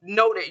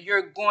that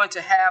you're going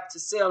to have to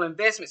sell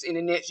investments in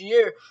the next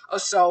year or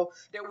so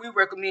that we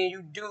recommend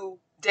you do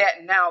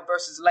that now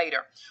versus later.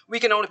 We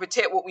can only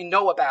protect what we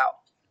know about.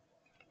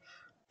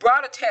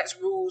 Broader tax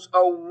rules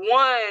are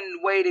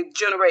one way to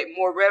generate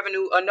more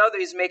revenue. Another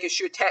is making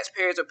sure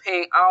taxpayers are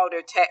paying all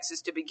their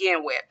taxes to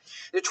begin with.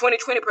 The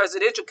 2020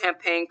 presidential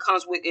campaign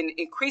comes with an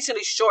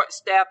increasingly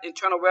short-staffed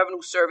Internal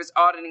Revenue Service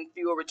auditing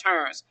fewer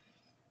returns.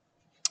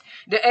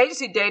 The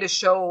agency data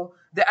show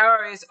the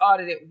IRS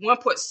audited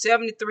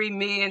 1.73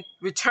 million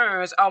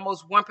returns,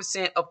 almost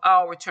 1% of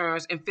all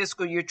returns in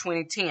fiscal year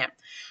 2010.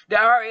 The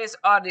IRS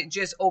audited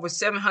just over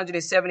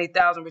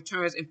 770,000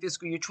 returns in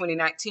fiscal year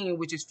 2019,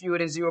 which is fewer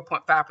than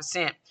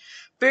 0.5%.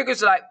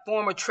 Figures like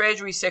former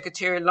Treasury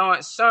Secretary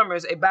Lawrence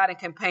Summers, a Biden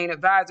campaign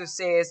advisor,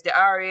 says the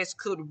IRS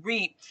could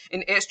reap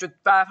an extra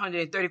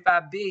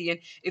 $535 billion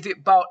if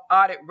it brought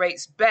audit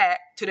rates back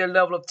to their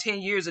level of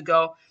 10 years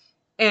ago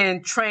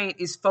and trained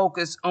its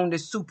focus on the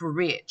super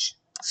rich.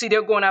 See,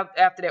 they're going out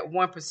after that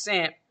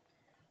 1%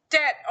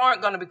 that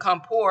aren't going to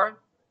become poor,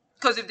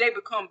 because if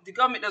the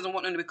government doesn't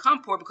want them to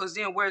become poor, because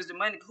then where's the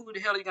money? Who the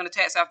hell are you going to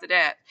tax after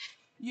that?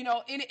 You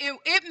know,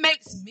 it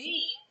makes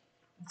me,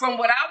 from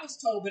what I was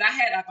told, but I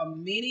had like a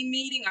mini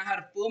meeting. I had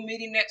a full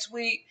meeting next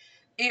week.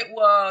 It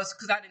was,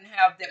 because I didn't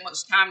have that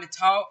much time to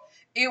talk.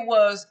 It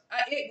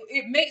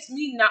makes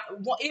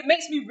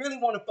me really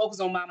want to focus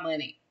on my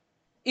money.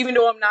 Even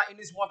though I'm not in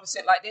this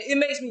 1% like that, it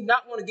makes me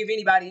not want to give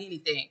anybody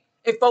anything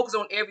and focus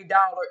on every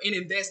dollar and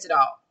invest it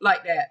all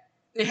like that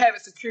and have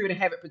it secured and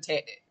have it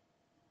protected.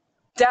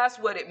 That's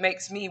what it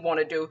makes me want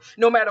to do,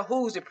 no matter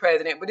who's the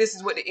president. But this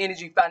is what the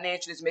Energy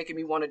Financial is making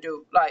me want to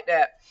do like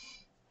that.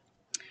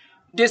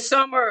 This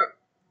summer,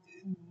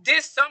 the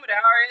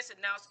IRS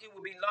announced it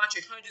will be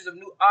launching hundreds of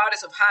new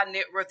audits of high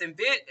net worth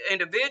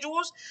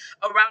individuals.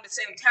 Around the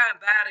same time,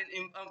 Biden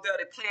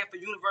unveiled a plan for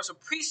universal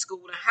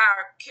preschool and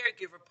higher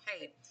caregiver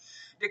pay.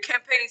 The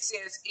campaign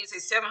says it's a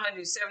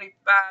 $775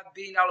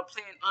 billion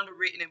plan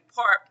underwritten in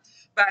part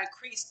by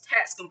increased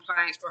tax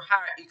compliance for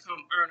higher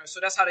income earners. So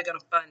that's how they're going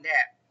to fund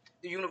that,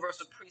 the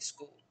universal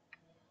preschool.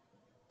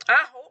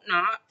 I hope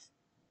not,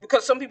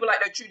 because some people like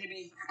their children to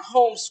be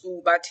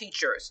homeschooled by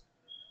teachers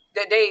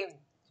that they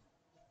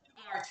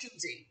are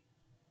choosing.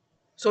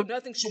 So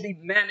nothing should be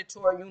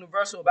mandatory,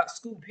 universal about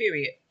school,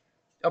 period.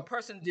 A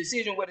person's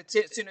decision whether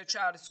to send their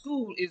child to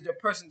school is the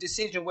person's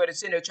decision whether to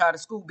send their child to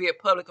school, be it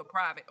public or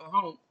private or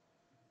home.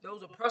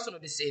 Those are personal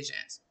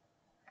decisions.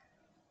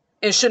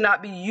 It should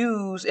not be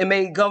used and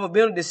made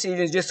governmental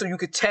decisions just so you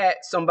could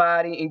tax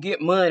somebody and get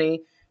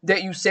money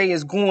that you say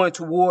is going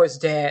towards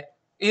that.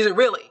 Is it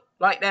really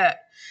like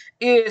that?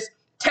 Is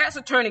tax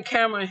attorney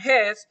Cameron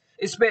Hess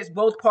expects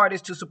both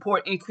parties to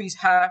support increased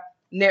high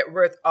net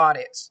worth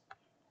audits.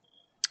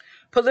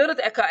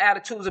 Political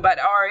attitudes about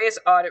the IRS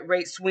audit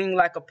rate swing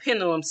like a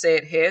pendulum,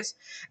 said Hess,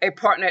 a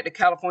partner at the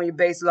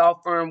California-based law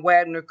firm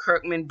Wagner,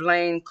 Kirkman,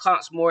 Blaine,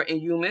 Constmore, and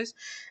Humans.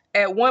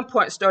 At one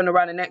point, starting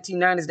around the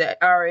 1990s, the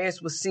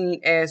IRS was seen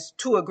as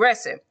too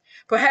aggressive.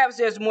 Perhaps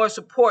there's more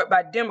support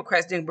by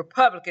Democrats than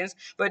Republicans,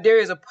 but there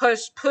is a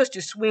push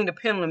to swing the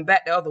pendulum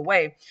back the other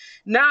way.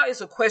 Now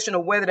it's a question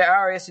of whether the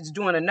IRS is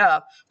doing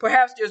enough.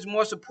 Perhaps there's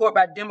more support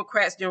by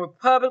Democrats than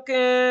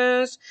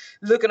Republicans.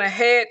 Looking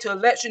ahead to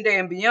Election Day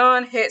and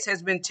beyond, Hetz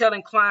has been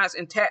telling clients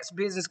and tax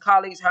business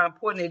colleagues how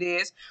important it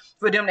is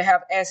for them to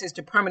have access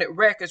to permanent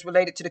records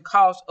related to the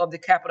cost of their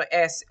capital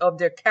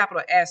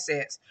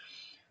assets.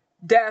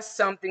 That's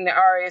something the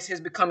IRS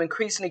has become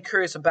increasingly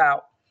curious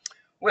about.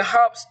 When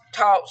Hobbs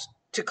talks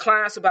to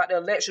clients about the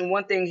election,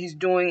 one thing he's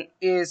doing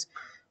is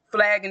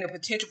flagging the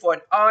potential for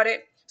an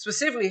audit.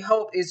 Specifically,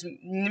 Hope is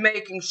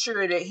making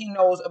sure that he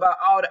knows about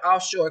all the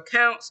offshore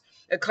accounts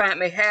a client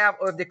may have,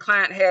 or if the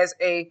client has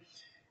a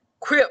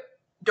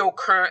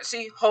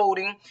cryptocurrency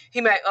holding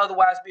he may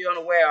otherwise be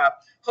unaware of.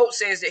 Hope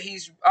says that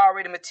he's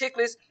already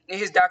meticulous in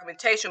his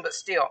documentation, but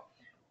still,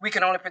 we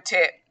can only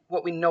protect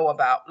what we know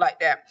about like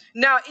that.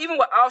 Now, even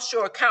with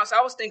offshore accounts,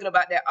 I was thinking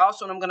about that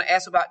also, and I'm going to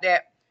ask about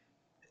that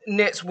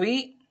next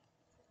week.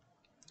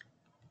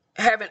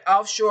 Having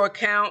offshore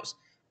accounts.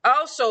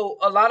 Also,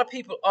 a lot of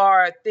people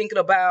are thinking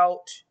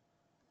about,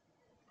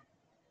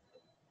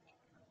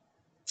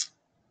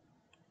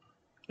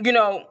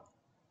 because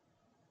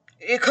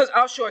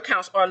offshore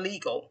accounts are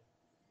legal,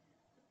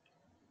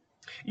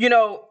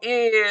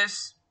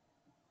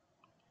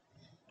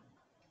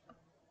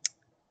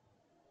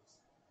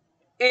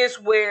 is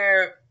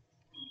where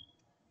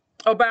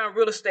or buying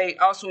real estate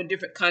also in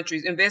different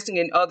countries, investing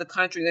in other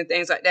countries and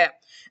things like that,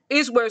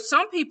 is where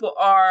some people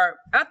are.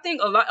 I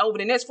think a lot over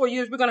the next 4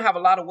 years, we're going to have a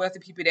lot of wealthy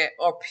people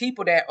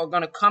that are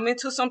going to come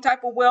into some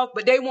type of wealth,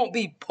 but they won't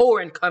be poor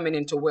and coming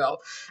into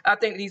wealth. I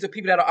think these are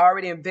people that are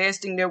already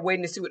investing. They're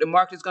waiting to see what the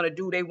market is going to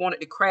do. They want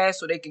it to crash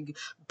so they can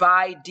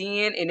buy it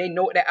in, and they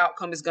know what the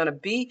outcome is going to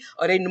be,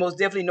 or they most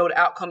definitely know the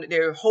outcome that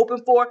they're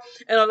hoping for.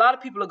 And a lot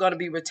of people are going to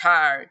be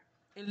retired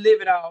and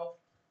living off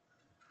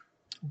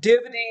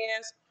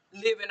dividends,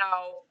 living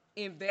off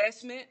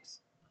investments,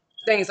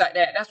 things like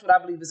that. That's what I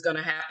believe is going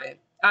to happen.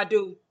 I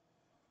do.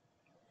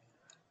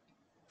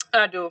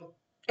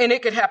 And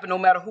it could happen no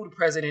matter who the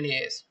president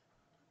is.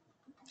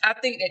 I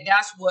think that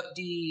that's what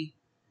the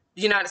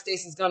United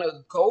States is going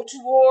to go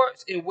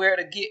towards, and where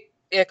to get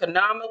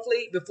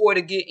economically before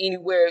to get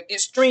anywhere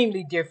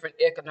extremely different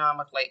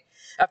economically.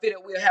 I feel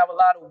that we'll have a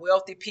lot of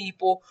wealthy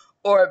people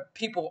or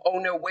people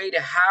on their way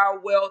to higher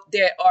wealth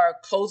that are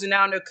closing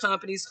down their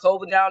companies,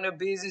 closing down their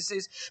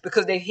businesses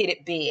because they hit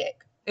it big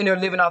and they're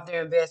living off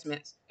their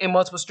investments in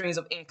multiple streams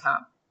of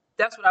income.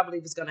 That's what I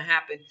believe is going to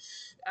happen.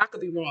 I could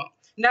be wrong.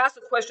 Now it's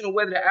a question of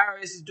whether the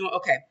IRS is doing,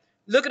 okay,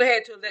 looking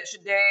ahead to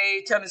Election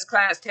Day, telling his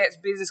clients, tax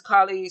business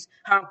colleagues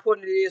how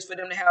important it is for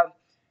them to have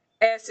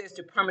access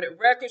to permanent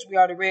records. We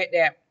already read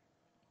that.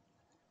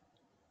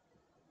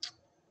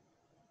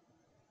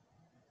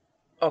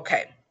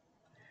 Okay.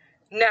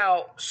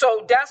 Now,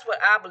 so that's what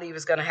I believe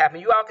is going to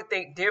happen. You all can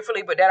think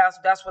differently, but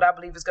that's what I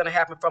believe is going to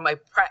happen from a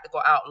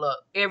practical outlook.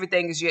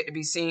 Everything is yet to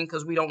be seen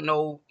because we don't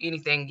know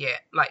anything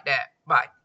yet like that. Bye.